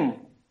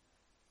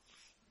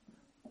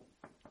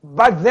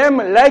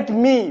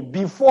me,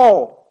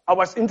 before I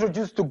was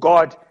introduced to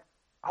God,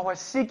 I was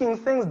seeking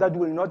things that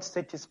will not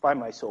satisfy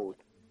my soul.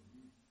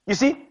 You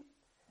see,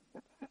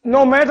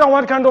 no matter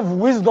what kind of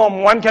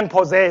wisdom one can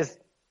possess,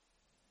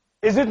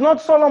 is it not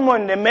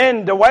Solomon,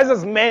 the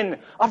wisest man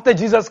after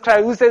Jesus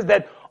Christ, who says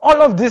that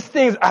all of these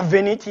things are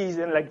vanities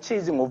and like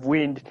chasing of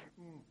wind?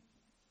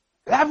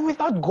 Life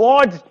without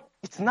God,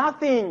 it's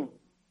nothing.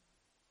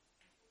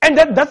 And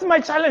that's my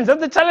challenge.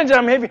 That's the challenge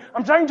I'm having.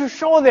 I'm trying to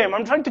show them.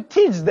 I'm trying to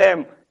teach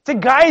them. Say,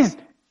 guys,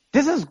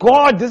 this is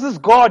God. This is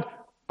God.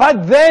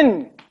 But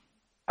then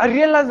I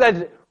realize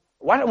that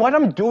what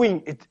I'm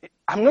doing,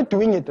 I'm not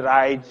doing it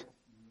right.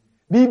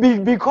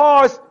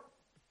 Because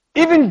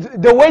even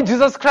the way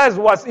Jesus Christ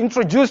was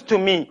introduced to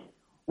me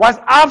was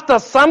after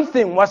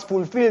something was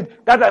fulfilled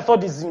that I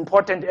thought is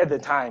important at the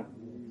time.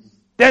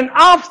 Then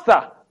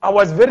after, I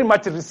was very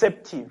much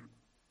receptive.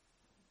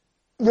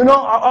 You know,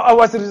 I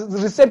was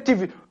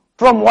receptive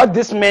from what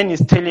this man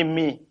is telling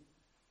me.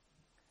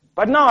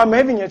 But now I'm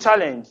having a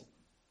challenge.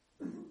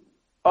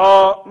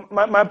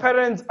 My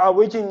parents are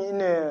working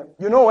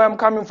you know where I'm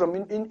coming from,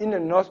 in the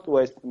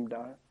northwest.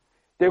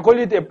 They call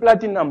it a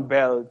platinum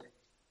belt,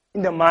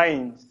 in the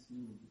mines.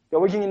 They're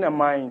working in the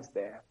mines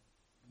there.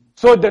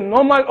 So the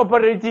normal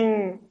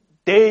operating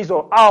days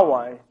or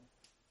hours,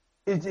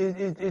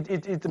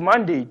 it's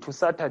Monday to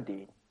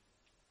Saturday.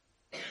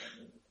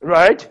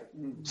 Right?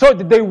 So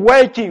they're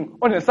working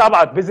on a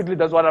Sabbath. Basically,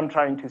 that's what I'm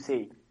trying to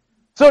say.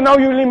 So now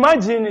you'll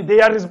imagine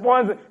their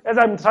response as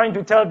I'm trying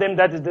to tell them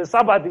that the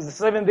Sabbath is the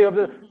seventh day of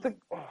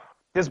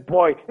this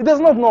boy, he does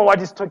not know what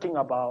he's talking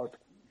about.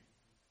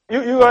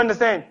 You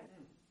understand?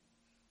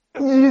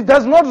 He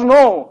does not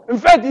know. In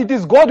fact, it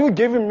is God who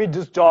gave me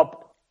this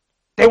job.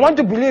 They want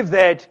to believe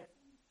that.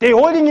 They're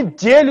holding it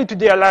dearly to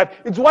their life.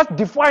 It's what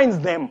defines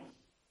them.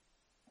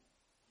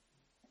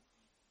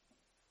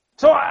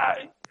 So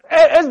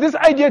as this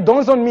idea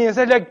dawns on me, I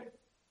said, like,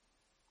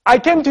 I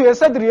came to a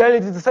sad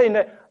reality to say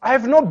that I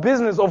have no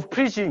business of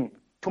preaching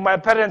to my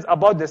parents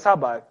about the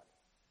Sabbath,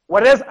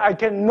 whereas I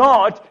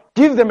cannot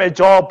give them a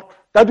job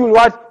that will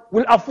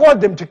afford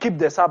them to keep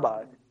the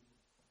Sabbath.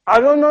 I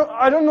don't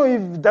know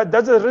if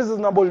that's a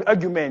reasonable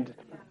argument.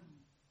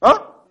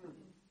 Huh?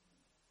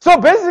 So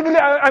basically,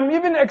 I'm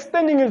even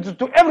extending it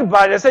to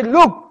everybody. I said,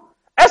 look,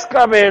 as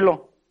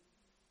Kravelo,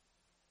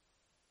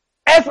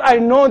 as I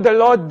know the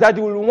Lord that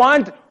will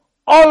want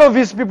all of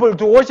his people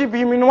to worship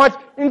him in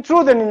what? In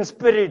truth and in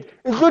spirit,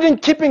 including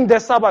keeping the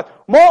Sabbath.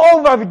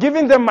 Moreover, I've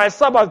given them my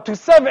Sabbath to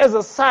serve as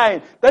a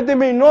sign that they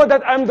may know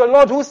that I'm the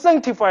Lord who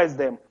sanctifies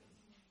them.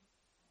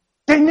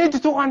 They need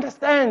to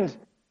understand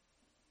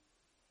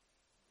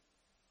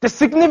the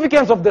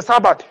significance of the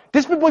Sabbath.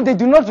 These people, they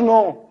do not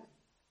know.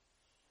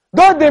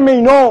 Though they may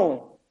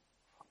know.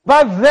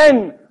 But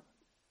then,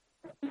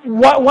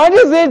 what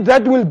is it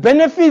that will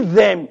benefit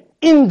them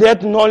in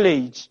that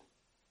knowledge?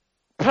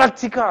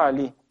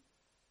 Practically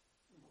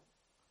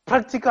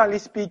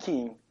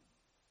speaking.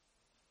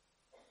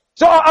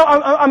 So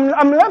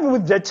I'm left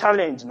with the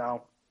challenge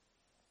now.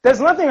 There's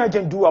nothing I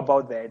can do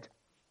about that.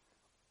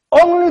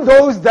 Only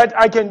those that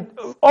I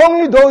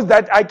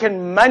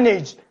can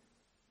manage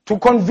to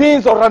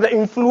convince or rather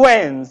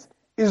influence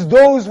is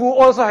those who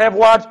also have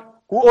what?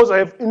 Who also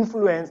have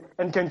influence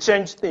and can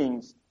change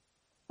things.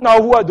 Now,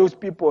 who are those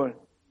people?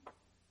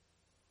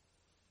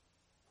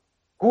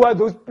 Who are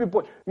those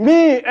people?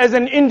 Me as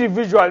an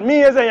individual,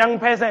 me as a young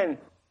person.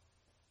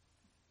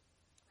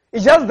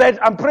 It's just that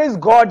I praise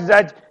God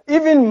that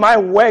even my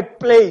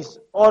workplace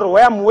or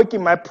where I'm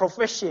working, my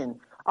profession,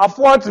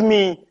 affords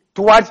me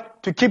to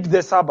what? To keep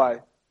the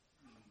Sabbath.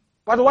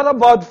 But what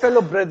about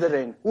fellow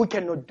brethren who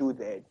cannot do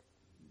that?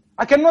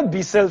 I cannot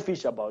be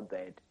selfish about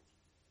that.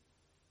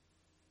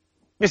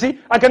 You see,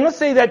 I cannot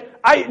say that,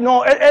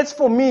 as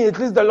for me, at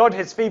least the Lord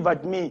has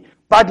favored me.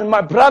 But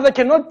my brother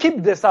cannot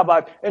keep the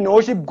Sabbath and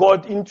worship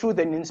God in truth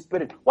and in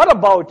spirit. What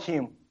about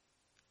him?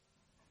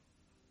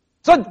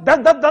 So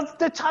that's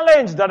the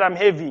challenge that I'm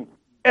having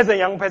as a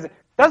young person.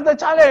 That's the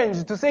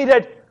challenge to say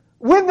that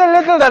with the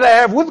little that I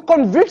have, with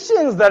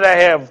convictions that I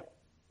have,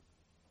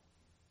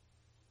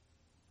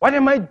 what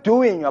am I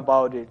doing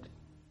about it?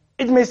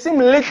 It may seem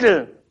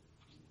little.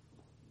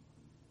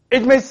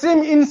 It may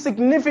seem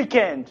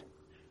insignificant.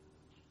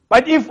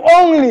 But if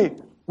only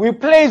we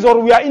place or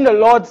we are in the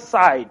Lord's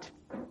side,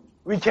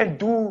 we can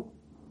do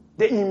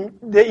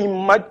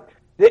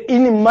the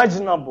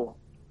unimaginable.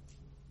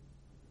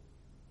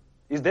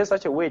 Is there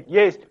such a word?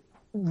 Yes.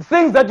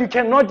 Things that you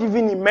cannot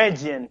even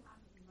imagine.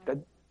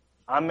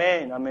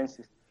 Amen. Amen.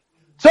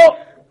 So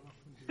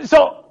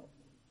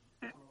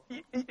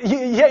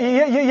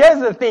here's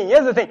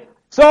the thing.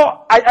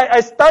 So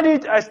I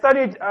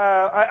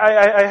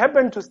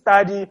happened to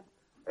study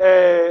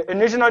a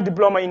national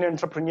diploma in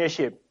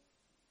entrepreneurship,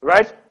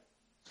 right?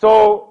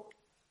 So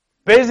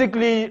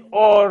basically,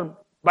 or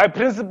by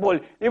principle,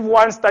 if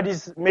one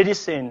studies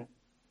medicine,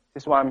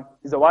 this one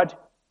is a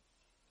what?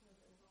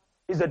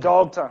 Is a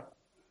doctor.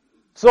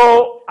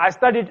 So I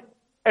studied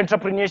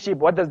entrepreneurship.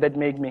 What does that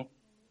make me?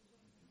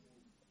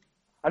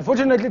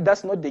 Unfortunately,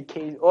 that's not the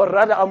case, or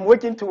rather, I'm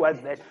working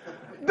towards that.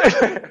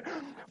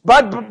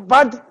 but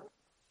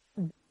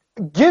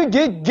given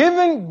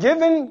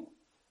the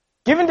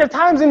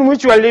times in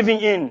which we are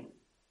living in,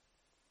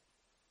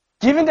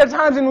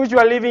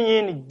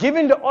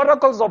 given the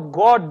oracles of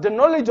God, the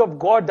knowledge of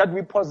God that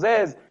we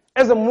possess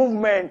as a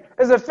movement,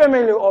 as a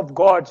family of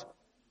God,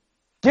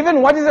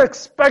 given what is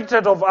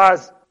expected of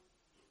us,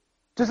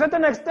 to a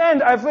certain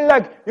extent, I feel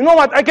like, you know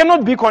what, I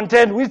cannot be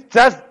content with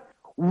just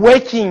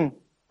working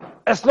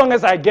as long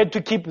as I get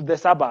to keep the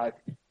Sabbath.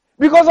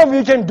 Because of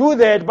you can do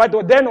that, but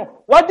then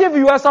what if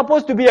you are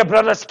supposed to be a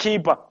brother's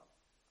keeper?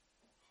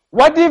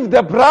 What if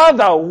the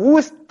brother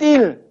who's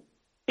still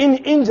in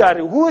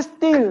injury, who's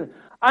still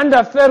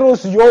under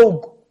Pharaoh's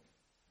yoke,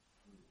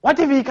 what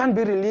if he can't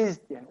be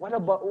released then? What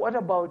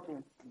about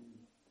him?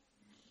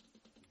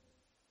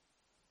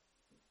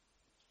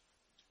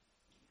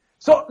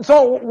 So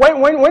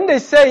when they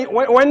say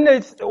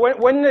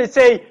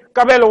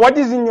Kabelo, what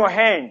is in your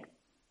hand?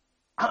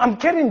 I'm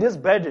carrying this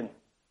burden.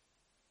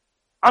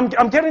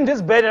 I'm carrying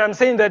this burden. I'm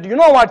saying that, you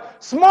know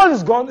what? Small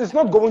is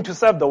not going to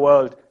serve the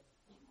world.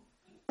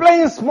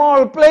 Playing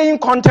small, playing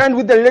content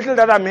with the little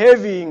that I'm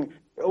having.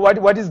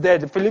 What is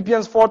that?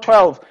 Philippians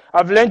 4:12.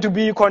 I've learned to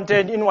be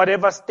content in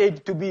whatever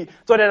state to be,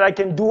 so that I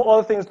can do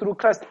all things through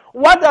Christ.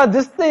 What are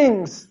these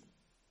things?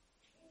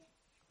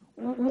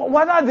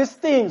 What are these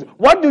things?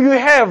 What do you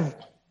have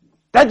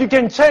that you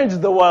can change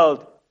the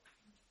world?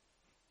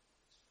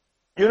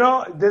 You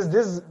know, there's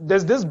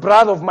this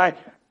brother of mine.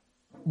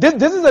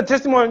 This is a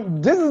testimony.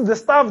 This is the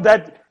stuff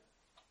that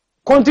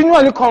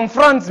continually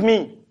confronts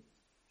me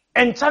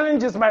and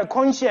challenges my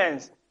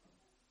conscience.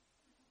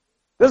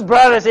 This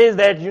brother says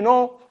that, you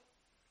know,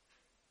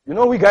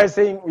 we guys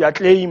saying we are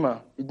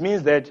claimer. It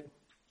means that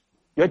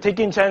you're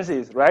taking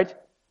chances, right?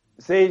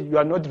 You say you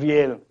are not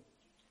real.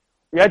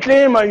 You are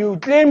claimer. You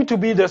claim to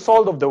be the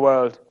salt of the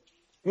world.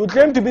 You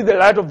claim to be the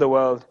light of the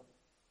world.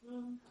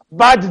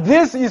 But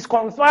this is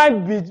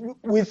confined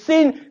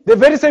within the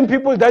very same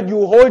people that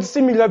you hold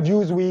similar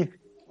views with.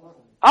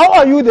 How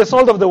are you the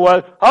salt of the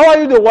world? How are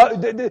you the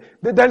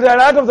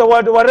light of the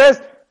world? Whereas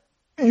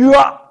you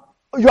are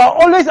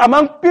always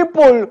among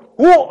people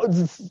who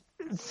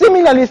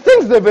similarly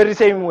think the very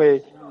same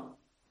way.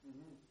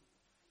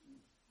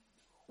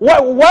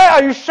 Why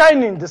are you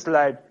shining this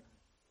light?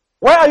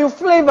 Why are you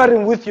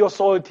flavoring with your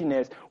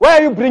saltiness? Why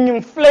are you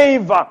bringing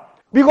flavor?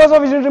 Because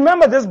of it,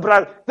 remember this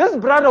brother. This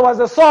brother was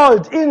a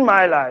salt in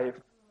my life.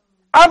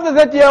 After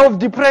that year of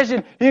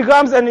depression, he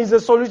comes and he's a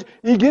solution.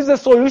 He gives a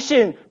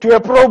solution to a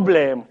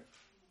problem.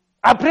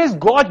 I praise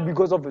God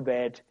because of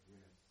that.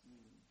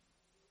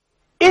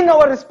 In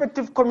our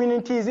respective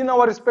communities, in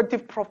our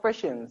respective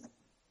professions,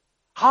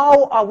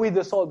 how are we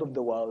the salt of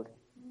the world?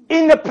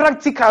 In a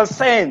practical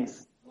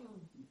sense.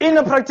 In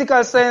a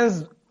practical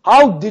sense,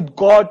 how did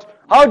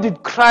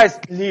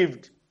Christ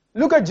live?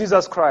 Look at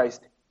Jesus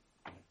Christ.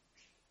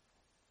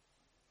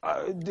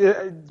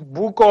 The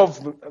book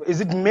of,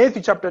 is it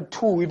Matthew chapter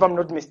 2, if I'm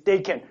not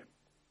mistaken.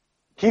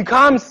 He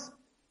comes,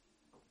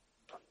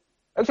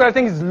 actually I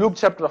think it's Luke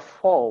chapter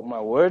 4, my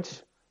word,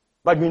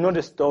 but we know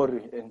the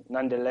story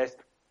nonetheless.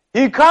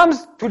 He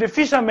comes to the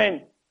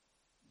fishermen.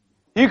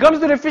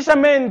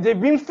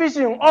 They've been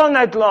fishing all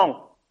night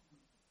long.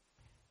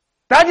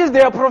 That is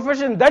their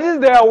profession, that is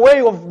their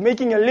way of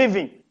making a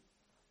living.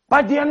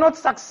 But they are not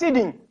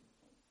succeeding.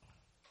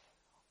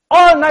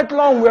 All night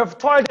long we have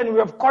toiled and we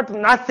have caught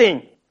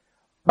nothing.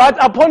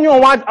 But upon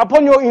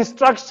your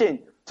instruction.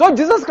 So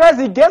Jesus Christ,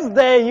 he gets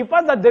there, he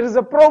finds that there is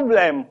a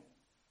problem.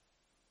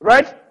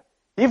 Right?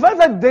 He finds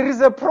that there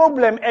is a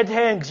problem at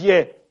hand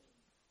here.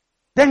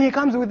 Then he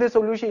comes with a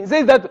solution. He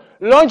says that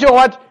launch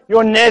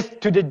your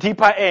nest to the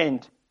deeper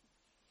end.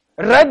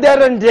 Right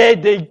there and there,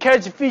 they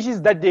catch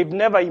fishes that they've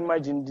never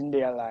imagined in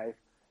their life.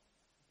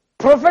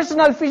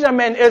 Professional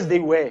fishermen as they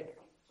were.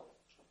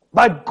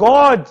 But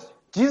God,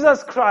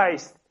 Jesus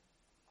Christ,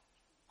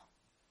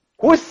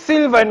 whose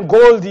silver and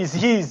gold is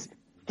his,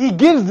 he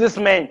gives this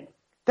man.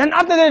 Then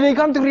after that, they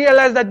come to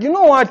realize that, you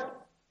know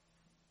what?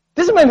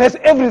 This man has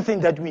everything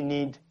that we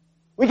need.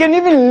 We can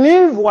even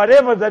leave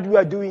whatever that we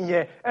are doing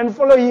here and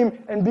follow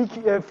him and be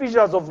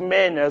fishers of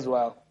men as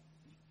well.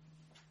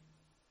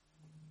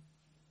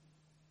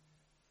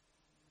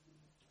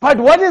 But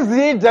what is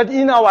it that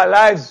in our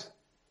lives,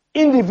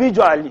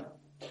 individually,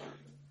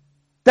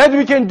 that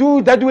we can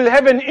do that will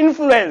have an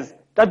influence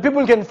that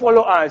people can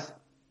follow us,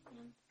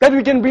 that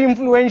we can be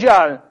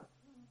influential?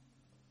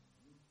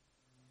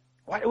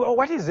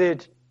 What is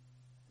it?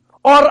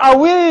 Or are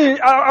we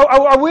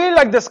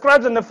like the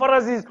scribes and the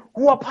Pharisees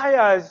who are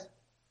pious,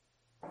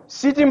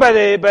 sitting by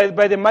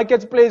the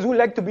marketplace, who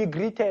like to be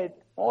greeted?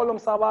 All on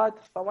Sabbath,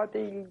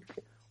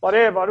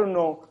 whatever, I don't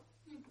know.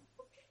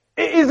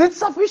 Is it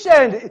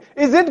sufficient?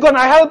 Is it going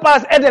to help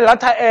us at the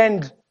latter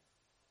end?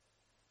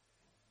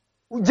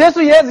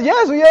 Jesus,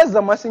 yes,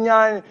 the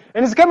Messiah,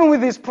 and he's coming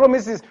with his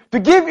promises to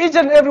give each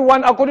and every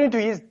one according to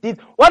his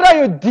deeds. What are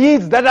your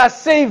deeds that are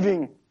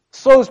saving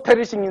souls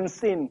perishing in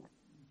sin?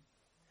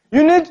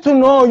 You need to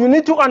know, you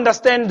need to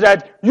understand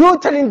that you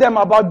telling them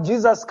about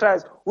Jesus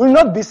Christ will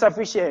not be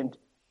sufficient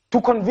to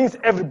convince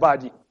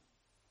everybody.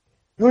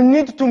 You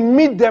need to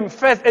meet them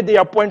first at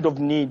their point of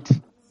need.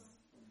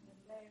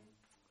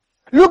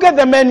 Look at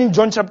the man in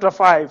John chapter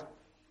 5.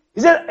 He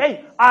said,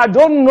 hey, I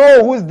don't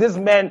know who's this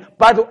man,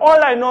 but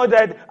all I know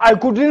that I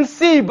couldn't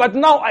see, but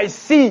now I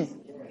see.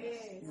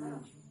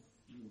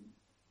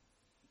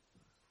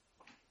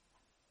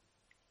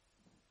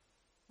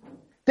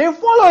 They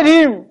followed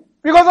him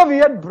because of he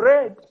had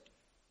bread.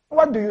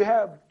 What do you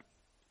have?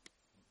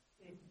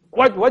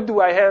 What do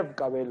I have,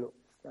 Kabelo?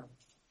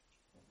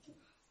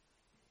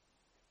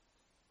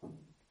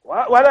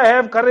 What I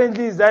have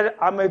currently is that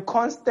I'm a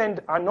constant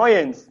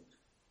annoyance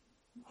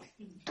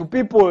to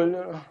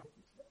people.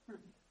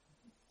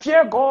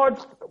 Fear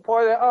God,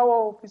 for the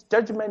hour of his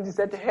judgment is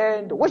at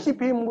hand. Worship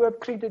him who have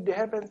created the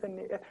heavens and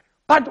the earth.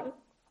 But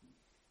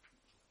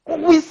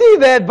we see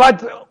that,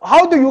 but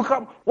how do you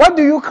come? What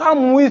do you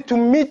come with to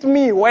meet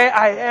me where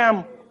I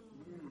am?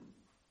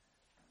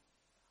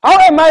 How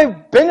am I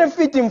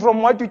benefiting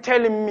from what you're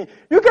telling me?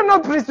 You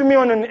cannot preach to me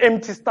on an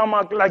empty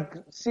stomach, like,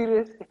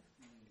 seriously.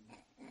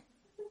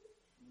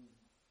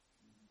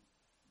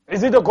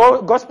 Is it the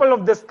gospel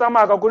of the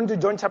stomach according to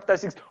John chapter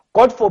 6?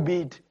 God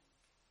forbid.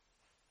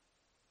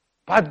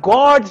 But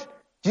God,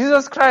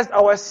 Jesus Christ,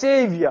 our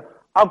Savior,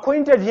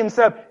 acquainted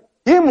himself,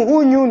 him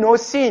who knew no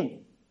sin.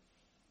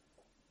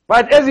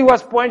 But as he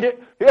was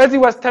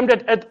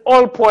tempted at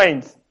all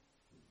points,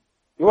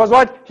 he was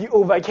what? He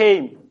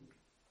overcame.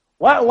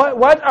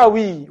 What are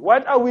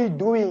we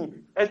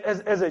doing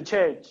as a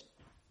church?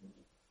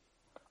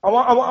 I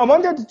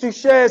wanted to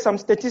share some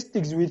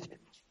statistics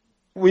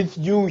with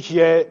you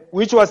here,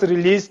 which was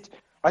released,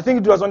 I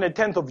think it was on the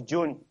 10th of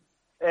June.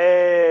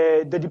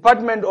 The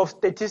Department of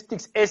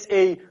Statistics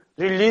SA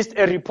released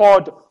a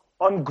report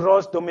on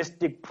gross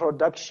domestic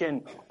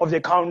production of the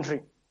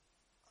country.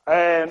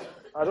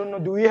 I don't know,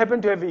 do we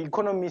happen to have an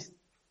economist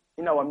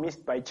in our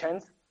midst by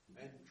chance?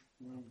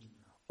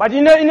 But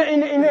in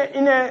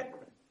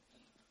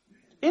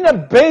a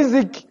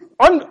basic,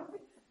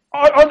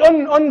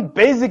 on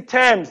basic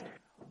terms,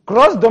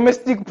 gross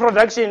domestic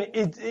production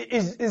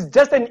is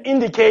just an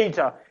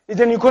indicator. It's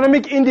an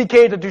economic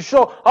indicator to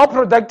show how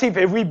productive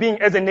have we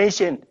been as a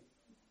nation.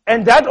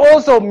 And that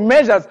also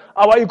measures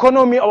our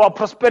economy, our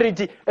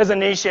prosperity as a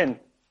nation.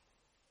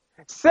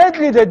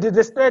 Sadly, the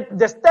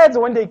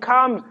stats, when they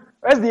come,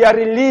 as they are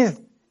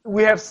released,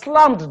 we have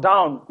slumped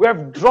down. We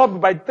have dropped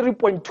by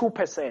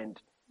 3.2%.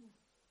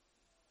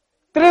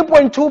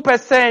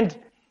 3.2%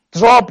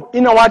 drop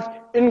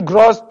in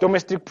gross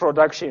domestic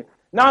production.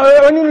 Now,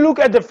 when you look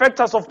at the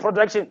factors of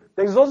production,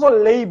 there is also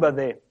labor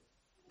there.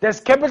 There's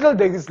capital,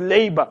 there is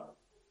labor.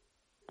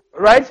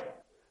 Right?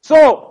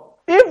 So,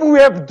 if we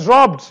have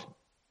dropped,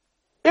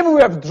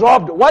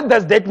 what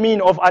does that mean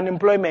of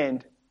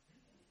unemployment?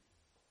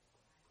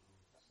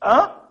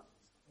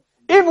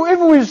 If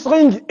we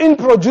shrink in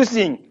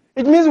producing,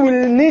 it means we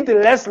need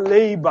less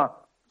labor.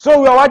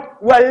 So we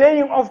are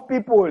laying off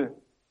people.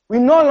 We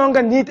no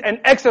longer need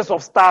an excess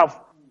of staff.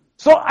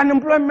 So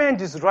unemployment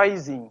is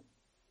rising.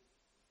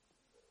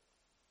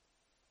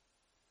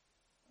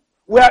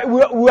 We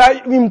are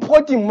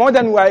importing more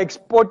than we are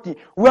exporting.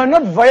 We are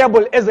not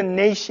viable as a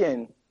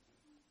nation.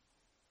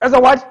 As a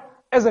what?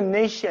 As a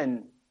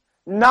nation.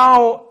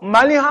 Now,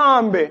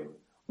 Malihambe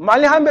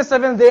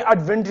Seventh-day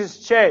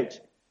Adventist Church,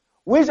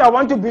 which I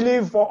want to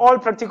believe for all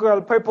practical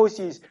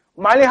purposes,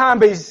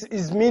 Malihambe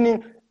is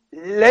meaning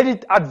let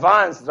it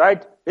advance,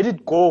 right? Let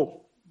it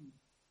go.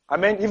 I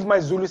mean, if my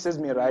Zulu says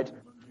me right,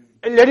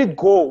 let it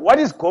go. What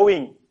is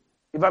going,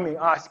 if I may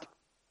ask?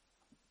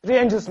 3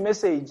 angels'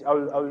 message, I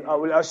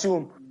will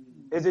assume,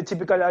 is a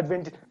typical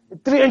Adventist.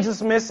 3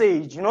 angels'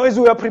 message, as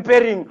we are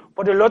preparing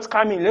for the Lord's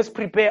coming, let's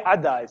prepare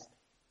others.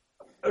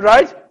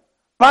 Right?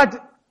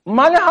 But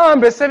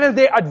Malihambe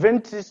Seventh-day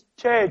Adventist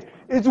Church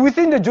is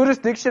within the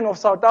jurisdiction of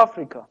South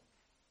Africa.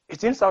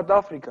 It's in South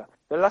Africa.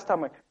 The last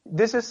time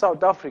this is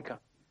South Africa.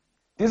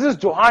 This is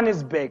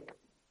Johannesburg.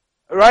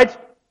 Right?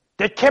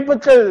 The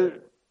capital,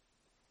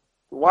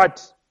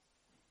 what?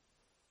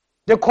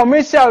 The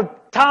commercial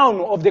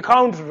town of the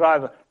country,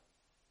 rather.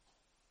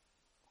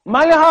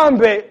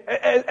 Malihambe,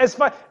 as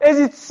far as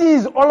it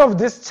sees all of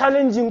these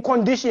challenging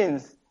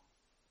conditions,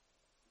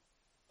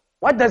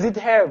 what does it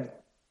have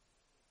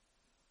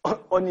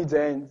on its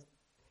hands?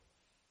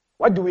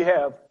 What do we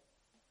have?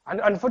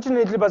 And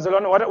unfortunately,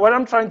 Barcelona, what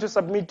I'm trying to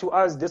submit to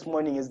us this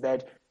morning is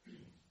that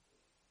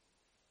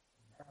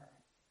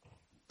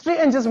 3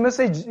 angels'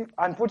 message,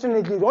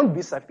 unfortunately, won't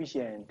be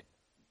sufficient.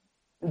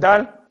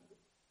 Then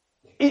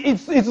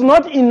it's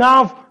not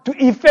enough to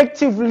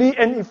effectively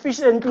and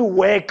efficiently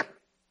work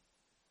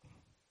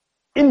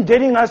in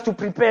getting us to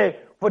prepare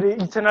for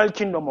the eternal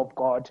kingdom of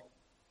God.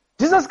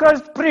 Jesus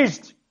Christ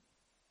preached.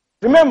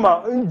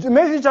 Remember, in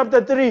Matthew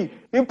chapter 3,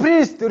 he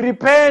preached,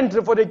 repent,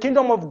 for the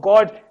kingdom of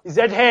God is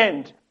at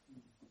hand.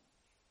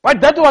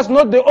 But that was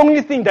not the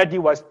only thing that he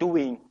was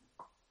doing.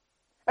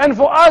 And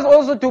for us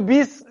also to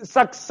be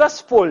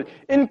successful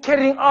in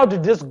carrying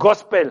out this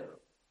gospel,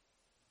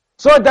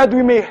 so that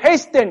we may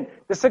hasten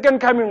the second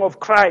coming of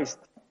Christ,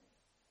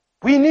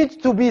 we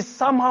need to be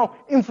somehow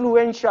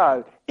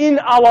influential in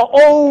our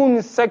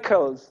own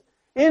circles,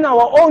 in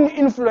our own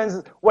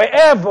influences,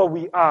 wherever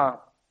we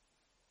are.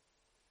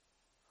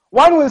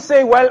 One will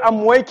say, well,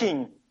 I'm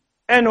working,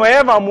 and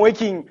wherever I'm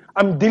working,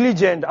 I'm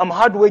diligent, I'm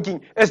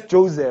hardworking, as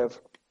Joseph.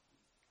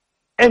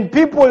 And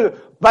people,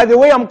 by the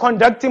way I'm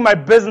conducting my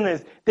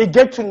business, they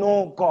get to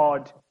know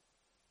God.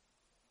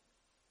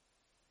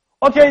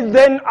 Okay,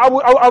 then I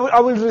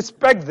will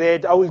respect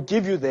that, I will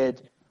give you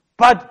that.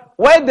 But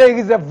where there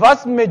is a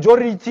vast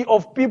majority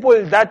of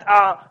people that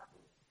are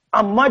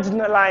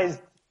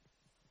marginalized,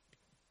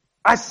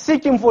 are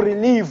seeking for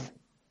relief,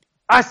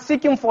 are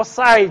seeking for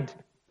sight,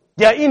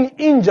 they are in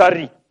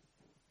injury.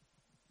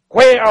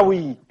 Where are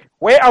we?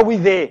 Where are we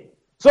there?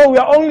 So we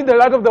are only the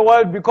light of the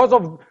world because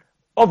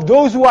of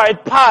those who are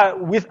at par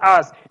with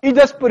us,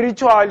 either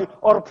spiritually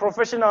or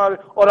professional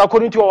or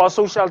according to our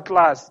social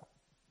class.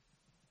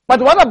 But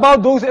what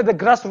about those at the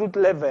grassroots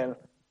level?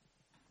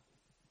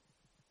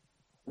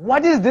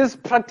 What is this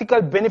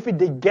practical benefit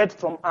they get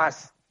from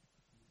us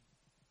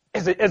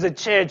as a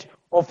church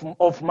of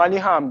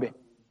Malihambe?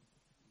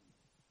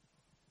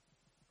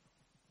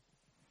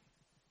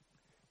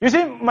 You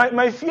see,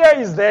 my fear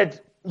is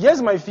that,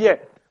 yes, my fear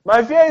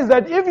is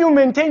that if you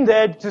maintain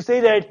that, to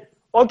say that,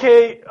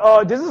 okay,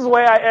 this is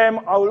where I am,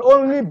 I will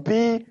only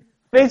be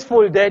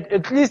faithful that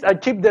at least I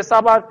keep the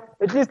Sabbath,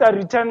 at least I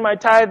return my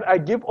tithe, I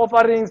give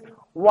offerings,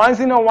 once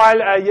in a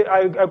while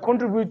I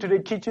contribute to the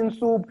kitchen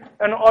soup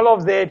and all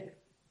of that.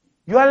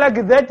 You are like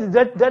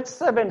that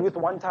servant with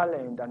 1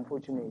 talent,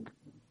 unfortunately.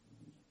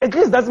 At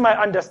least that's my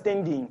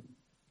understanding.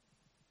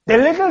 The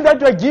little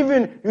that you are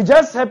given, you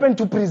just happen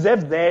to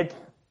preserve that.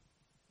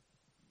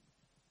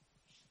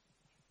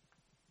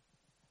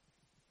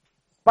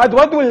 But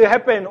what will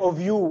happen of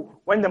you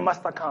when the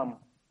master comes?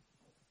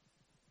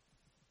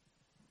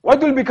 What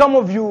will become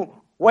of you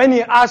when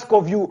he asks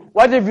of you,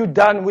 what have you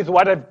done with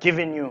what I've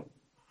given you?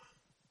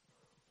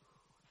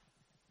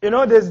 You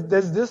know, there's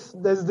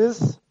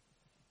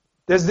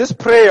this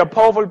prayer,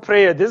 powerful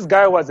prayer. This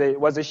guy was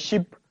a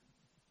ship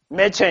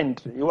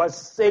merchant. He was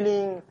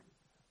selling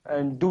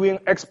and doing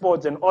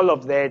exports and all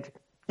of that.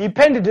 He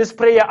penned this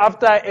prayer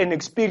after an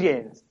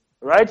experience,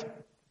 right?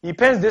 He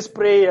pens this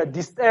prayer,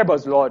 disturb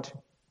us, Lord.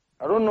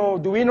 I don't know,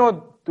 do we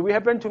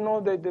happen to know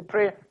the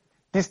prayer?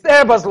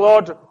 Disturb us,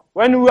 Lord,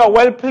 when we are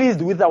well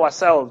pleased with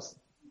ourselves.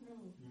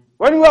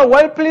 When we are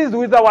well pleased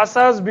with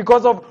ourselves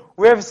because of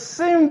we have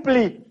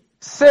simply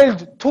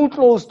sailed too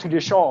close to the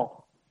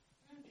shore.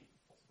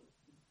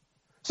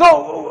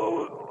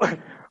 So,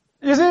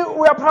 you see,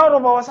 we are proud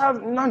of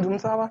ourselves.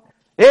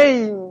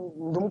 Hey, I'm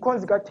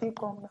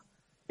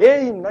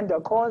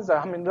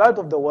in light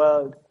of the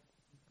world.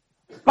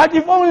 But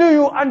if only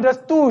you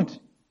understood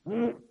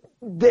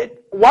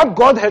what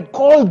God had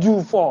called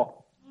you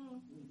for.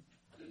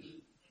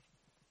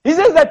 He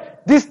says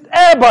that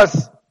disturb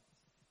us,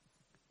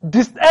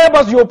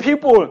 your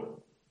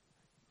people,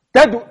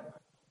 that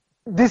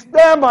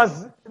disturb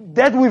us,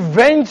 that we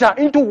venture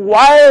into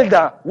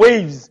wilder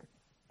waves.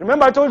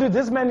 Remember I told you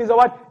this man is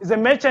a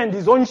merchant,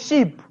 his own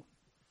ship.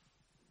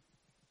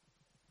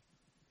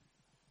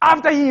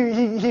 After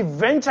he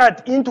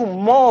ventured into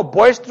more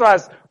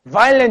boisterous,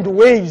 violent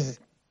waves,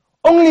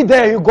 only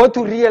there you got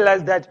to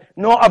realize that,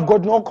 no, I've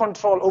got no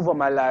control over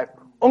my life.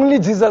 Only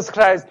Jesus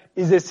Christ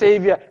is the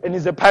Savior and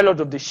is the pilot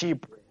of the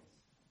ship.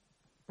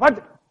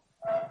 But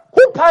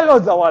who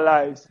pilots our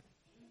lives?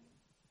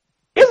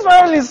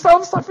 Israel is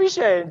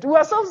self-sufficient. We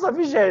are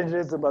self-sufficient,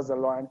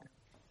 Bazalwan.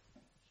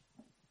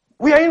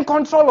 We are in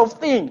control of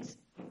things.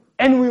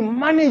 And we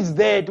manage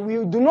that.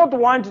 We do not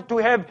want to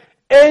have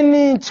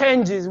any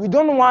changes. We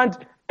don't want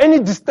any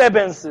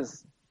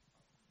disturbances.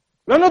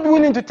 We are not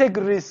willing to take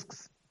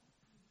risks.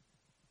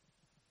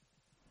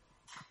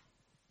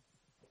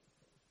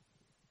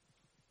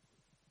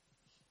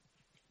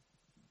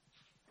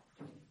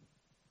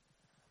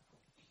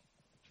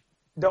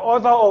 The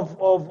author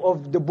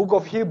of the book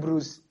of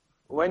Hebrews,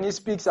 when he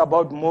speaks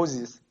about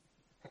Moses,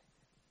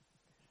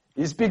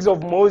 he speaks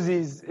of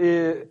Moses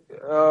in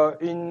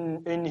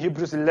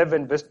Hebrews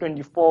 11, verse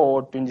 24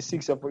 or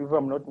 26, if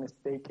I'm not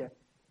mistaken.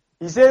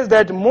 He says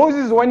that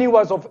Moses, when he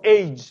was of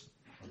age,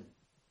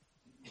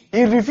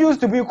 he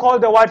refused to be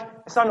called the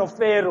son of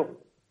Pharaoh.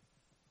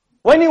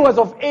 When he was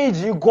of age,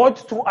 he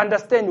got to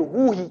understand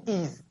who he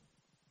is.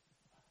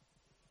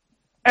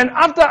 And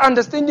after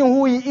understanding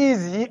who he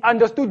is, he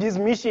understood his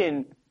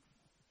mission.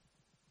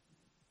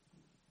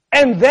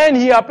 And then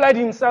he applied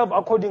himself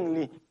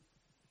accordingly.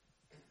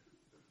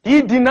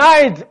 He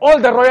denied all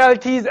the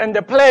royalties and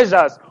the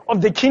pleasures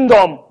of the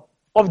kingdom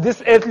of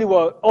this earthly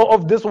world, or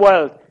of this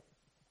world,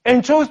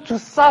 and chose to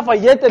suffer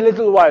yet a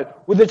little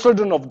while with the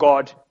children of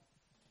God.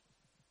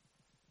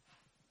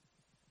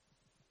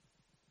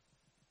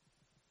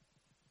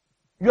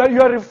 You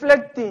are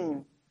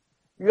reflecting,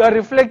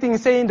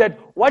 saying that,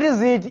 what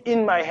is it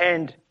in my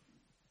hand?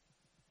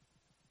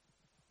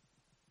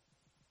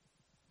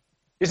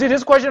 You see,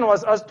 this question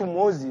was asked to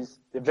Moses,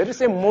 the very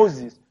same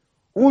Moses,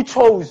 who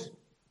chose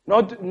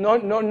not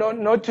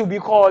to be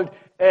called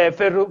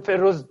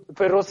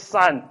Pharaoh's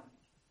son,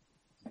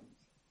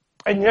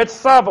 and yet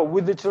suffer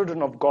with the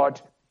children of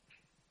God.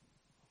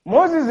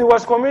 Moses, he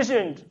was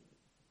commissioned.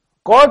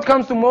 God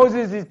comes to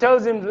Moses, he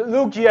tells him,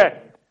 look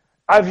here,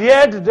 I've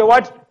heard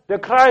the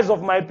cries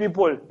of my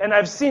people, and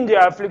I've seen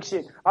their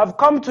affliction. I've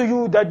come to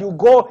you that you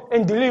go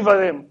and deliver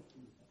them.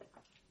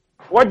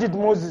 What did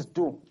Moses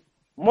do?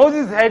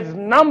 Moses had a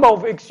number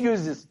of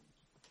excuses.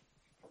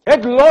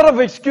 Had a lot of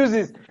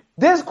excuses.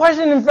 This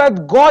question, in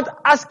fact, God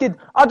asked it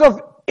out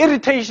of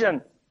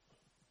irritation.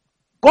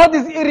 God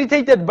is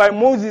irritated by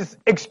Moses'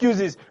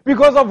 excuses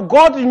because of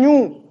God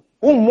knew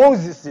who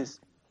Moses is.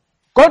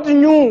 God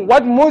knew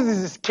what Moses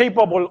is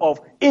capable of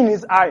in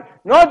his eye.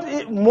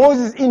 Not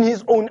Moses in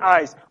his own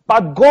eyes,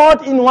 but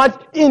God in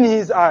what? In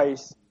his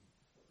eyes.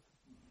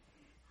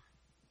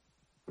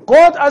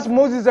 God asked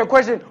Moses a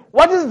question.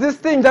 What is this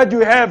thing that you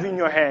have in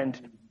your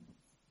hand?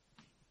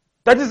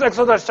 That is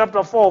Exodus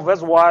chapter 4,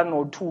 verse 1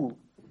 or 2.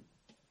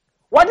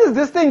 What is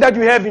this thing that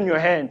you have in your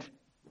hand?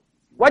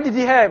 What did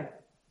he have?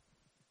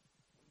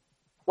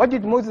 What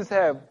did Moses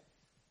have?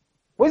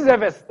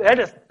 Moses had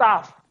a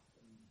staff.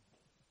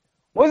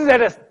 Moses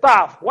had a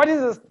staff. What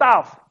is a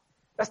staff?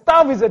 A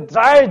staff is a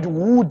dried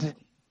wood.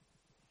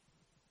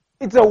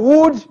 It's a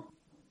wood.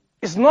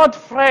 It's not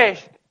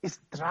fresh. It's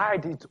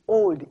dried. It's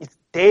old. It's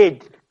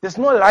dead. There's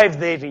no life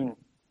therein.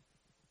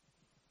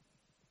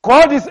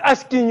 God is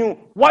asking you,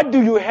 what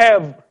do you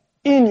have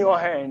in your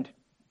hand?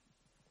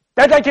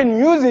 That I can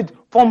use it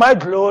for my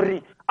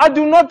glory. I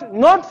do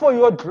not for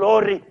your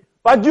glory,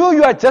 but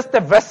you are just a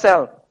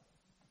vessel.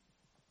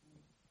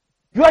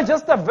 You are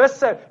just a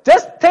vessel.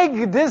 Just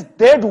take this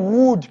dead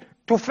wood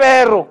to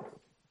Pharaoh,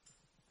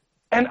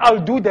 and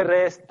I'll do the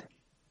rest.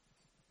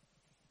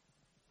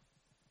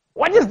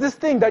 What is this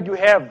thing that you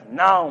have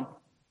now?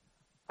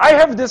 I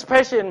have this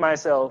passion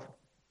myself.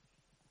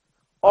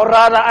 Or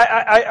rather,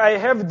 I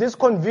have this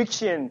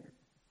conviction.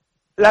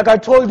 Like I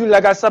told you,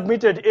 like I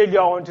submitted earlier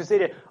on to say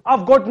that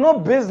I've got no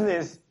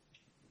business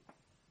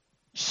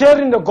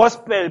sharing the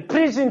gospel,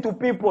 preaching to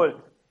people,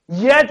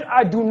 yet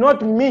I do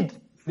not meet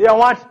their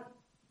what?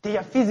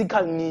 Their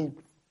physical needs.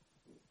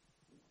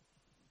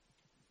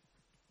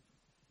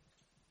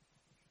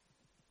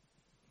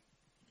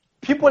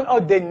 People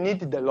out there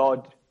need the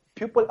Lord.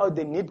 People out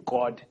there need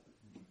God.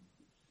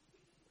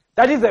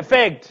 That is a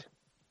fact.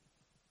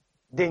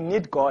 They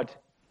need God.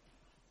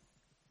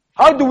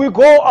 How do we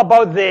go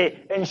about there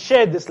and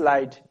share this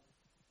light?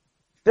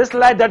 This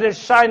light that has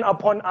shined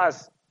upon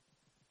us.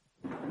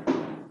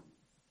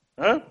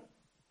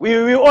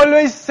 We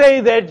always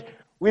say that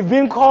we've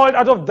been called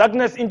out of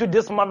darkness into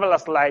this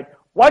marvelous light.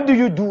 What do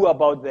you do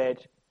about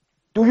that?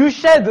 Do you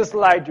share this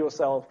light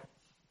yourself?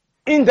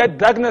 In that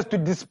darkness, to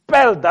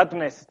dispel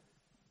darkness.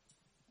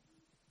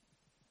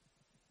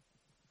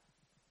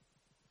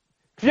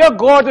 Fear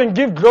God and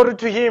give glory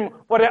to Him,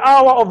 for the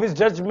hour of His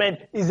judgment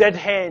is at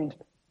hand.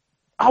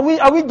 Are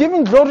we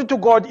giving glory to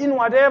God in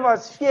whatever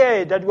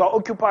sphere that we are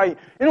occupying,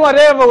 in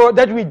whatever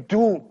that we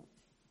do?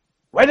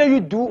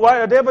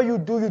 Whatever you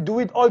do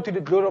it all to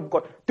the glory of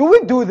God. Do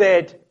we do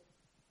that?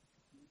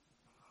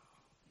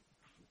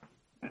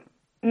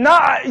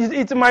 Now,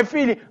 it's my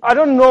feeling. I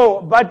don't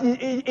know, but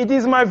it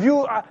is my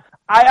view.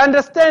 I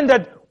understand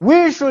that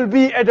we should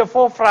be at the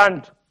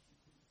forefront.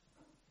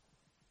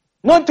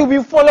 Not to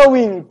be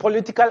following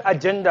political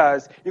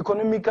agendas,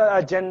 economical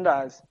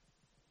agendas.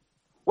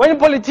 When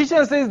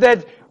politicians say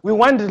that we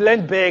want the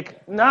land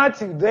back, not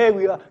there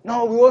we are.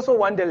 No, we also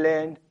want the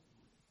land.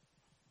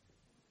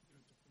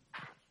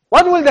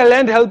 What will the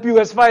land help you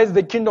as far as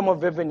the kingdom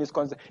of heaven is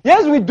concerned?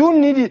 Yes, we do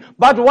need it,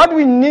 but what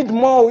we need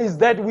more is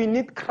that we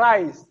need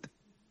Christ.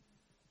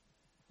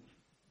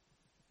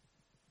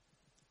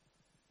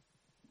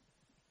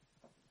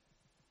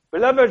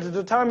 Beloved,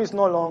 the time is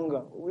no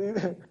longer.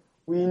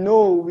 We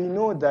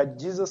know that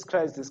Jesus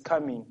Christ is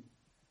coming.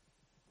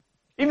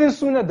 Even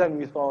sooner than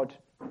we thought.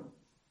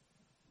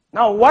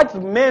 Now, what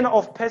manner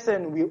of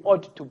person we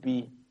ought to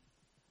be?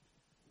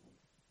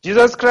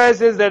 Jesus Christ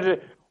says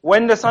that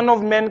when the Son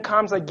of Man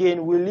comes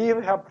again, will He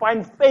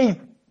find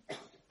faith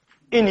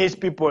in His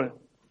people?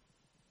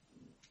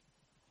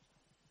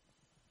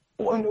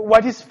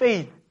 What is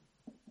faith?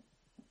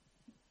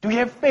 Do you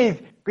have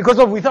faith? Because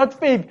without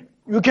faith,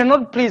 you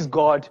cannot please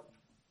God.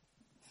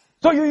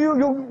 So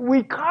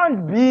we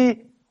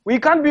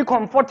can't be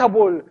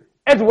comfortable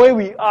at where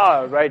we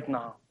are right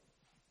now.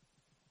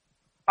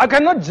 I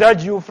cannot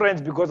judge you,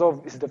 friends, because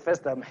it's the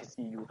first time I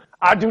see you.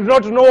 I do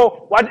not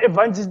know what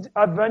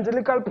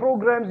evangelical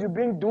programs you've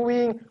been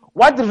doing,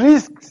 what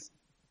risks.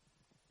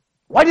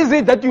 What is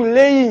it that you're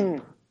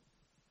laying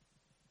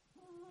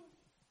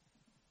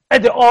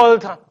at the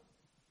altar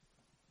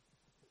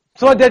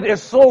so that a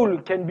soul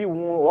can be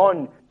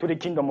won to the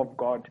kingdom of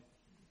God?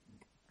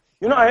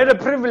 You know, I had a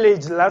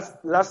privilege last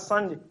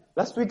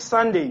week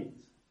Sunday,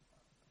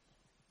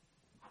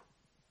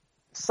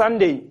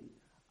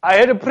 I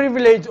had a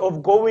privilege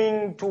of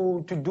going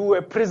to do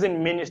a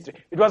prison ministry.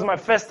 It was my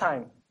first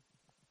time.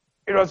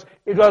 It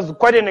was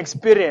quite an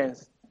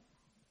experience.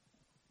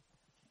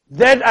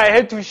 That I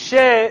had to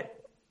share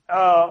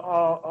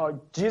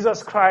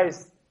Jesus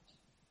Christ,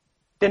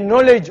 the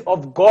knowledge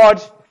of God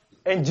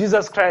and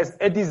Jesus Christ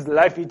at His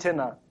life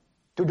eternal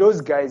to those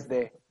guys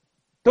there.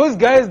 Those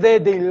guys there,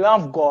 they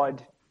love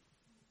God.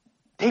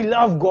 They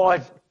love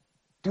God.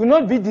 Do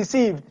not be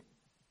deceived.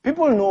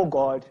 People know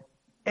God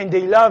and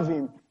they love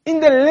Him. In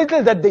the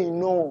little that they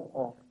know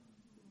of,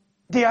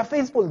 they are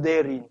faithful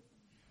therein.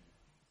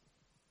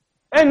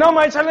 And now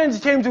my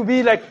challenge came to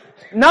be like,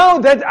 now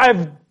that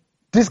I've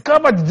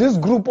discovered this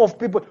group of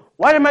people,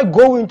 what am I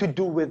going to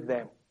do with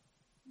them?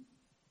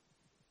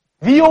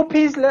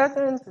 VOP's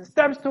lessons,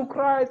 steps to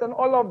Christ, and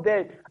all of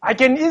that. I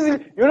can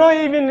easily,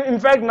 even in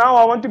fact now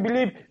I want to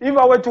believe if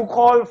I were to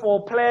call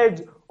for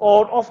pledge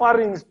or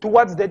offerings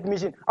towards that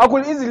mission, I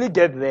could easily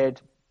get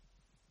that.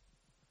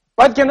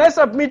 But can I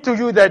submit to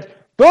you that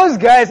those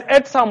guys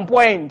at some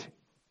point,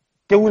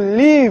 they will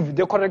leave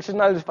the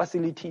correctional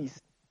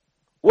facilities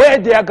where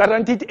they are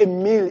guaranteed a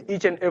meal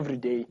each and every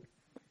day.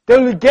 They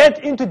will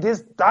get into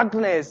this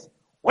darkness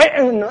where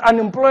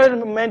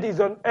unemployment is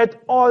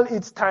at all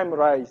its time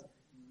rise.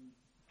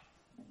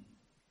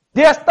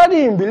 They are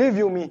studying, believe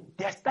you me.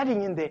 They are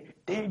studying in there.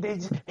 They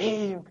just,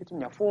 hey, put in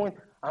your phone.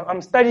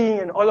 I'm studying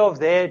and all of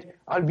that.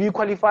 I'll be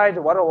qualified,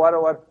 what.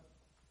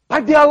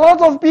 But there are a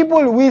lot of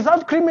people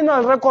without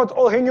criminal records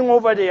all hanging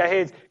over their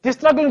heads. They're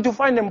struggling to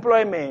find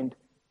employment.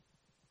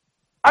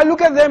 I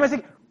look at them and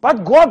say,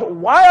 but God,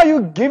 why are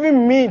you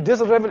giving me this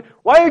revelation?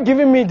 Why are you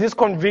giving me these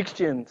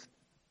convictions?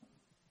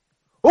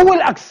 Who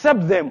will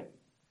accept them?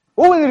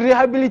 Who will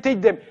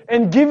rehabilitate them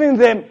and giving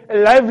them a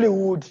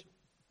livelihood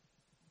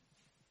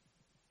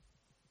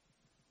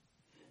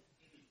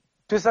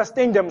to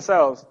sustain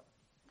themselves?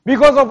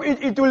 Because of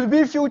it will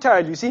be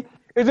futile, you see.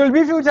 It will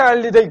be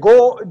futile.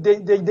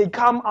 They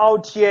come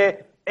out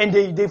here and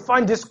they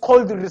find this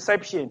cold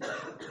reception.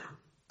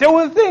 They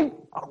will think,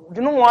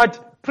 you know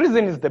what?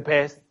 Prison is the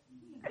best.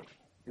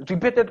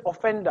 Repeated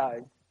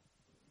offenders.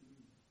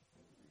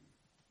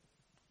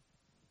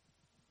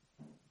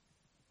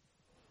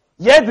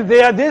 Yet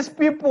there are these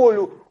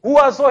people who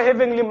are so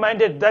heavenly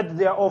minded that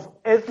they are of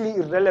earthly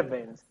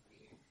irrelevance.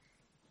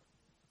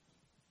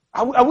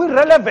 Are we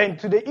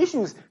relevant to the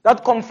issues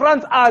that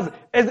confront us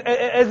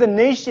as a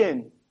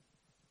nation?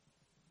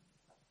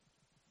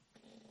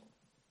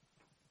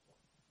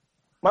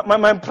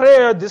 My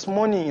prayer this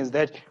morning is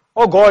that,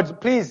 oh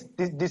God, please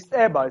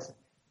disturb us.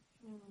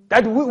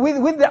 That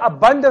with the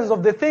abundance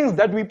of the things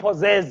that we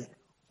possess,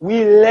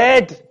 we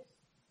let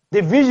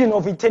the vision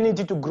of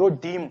eternity to grow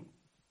dim.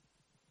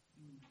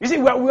 You see,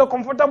 we are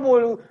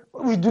comfortable.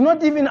 We do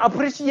not even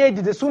appreciate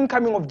the soon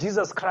coming of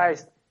Jesus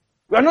Christ.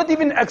 We are not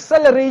even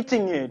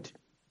accelerating it.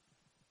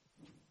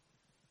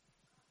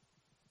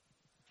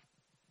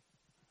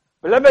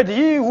 Beloved,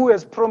 He who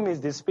has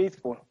promised is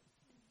faithful.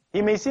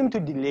 He may seem to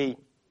delay,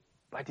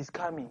 but He's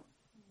coming.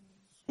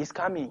 He's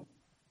coming.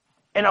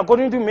 And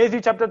according to Matthew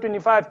chapter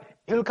 25,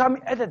 He'll come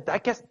at the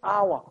darkest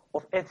hour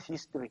of earth's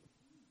history,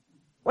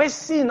 where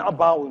sin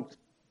abounds.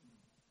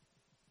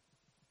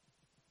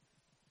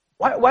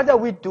 What are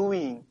we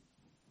doing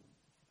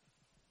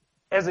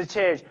as a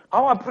church?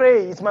 How I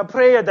pray, it's my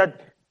prayer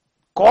that,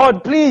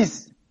 God,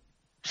 please,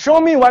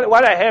 show me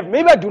what I have.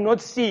 Maybe I do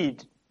not see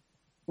it.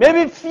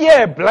 Maybe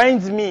fear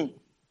blinds me.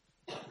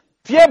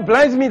 Fear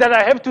blinds me that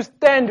I have to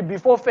stand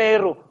before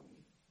Pharaoh,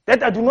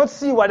 that I do not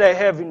see what I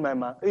have in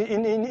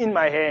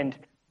my hand.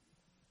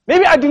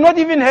 Maybe I do not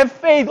even have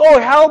faith. Oh,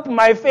 help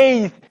my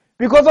faith.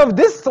 Because of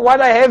this, what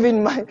I have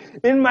in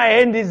my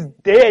hand is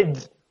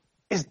dead.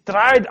 It's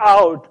dried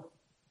out.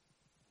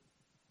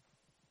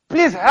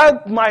 Please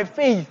help my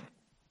faith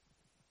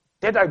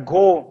that I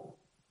go.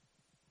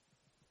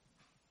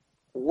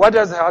 What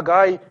does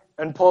Haggai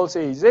and Paul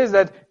say? He says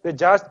that the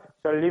just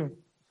shall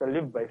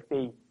live by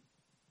faith.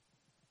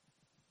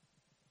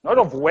 Not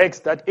of works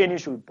that any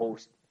should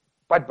boast,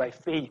 but by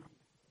faith.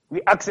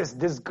 We access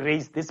this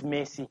grace, this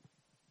mercy.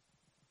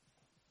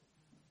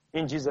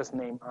 In Jesus'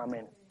 name,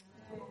 amen.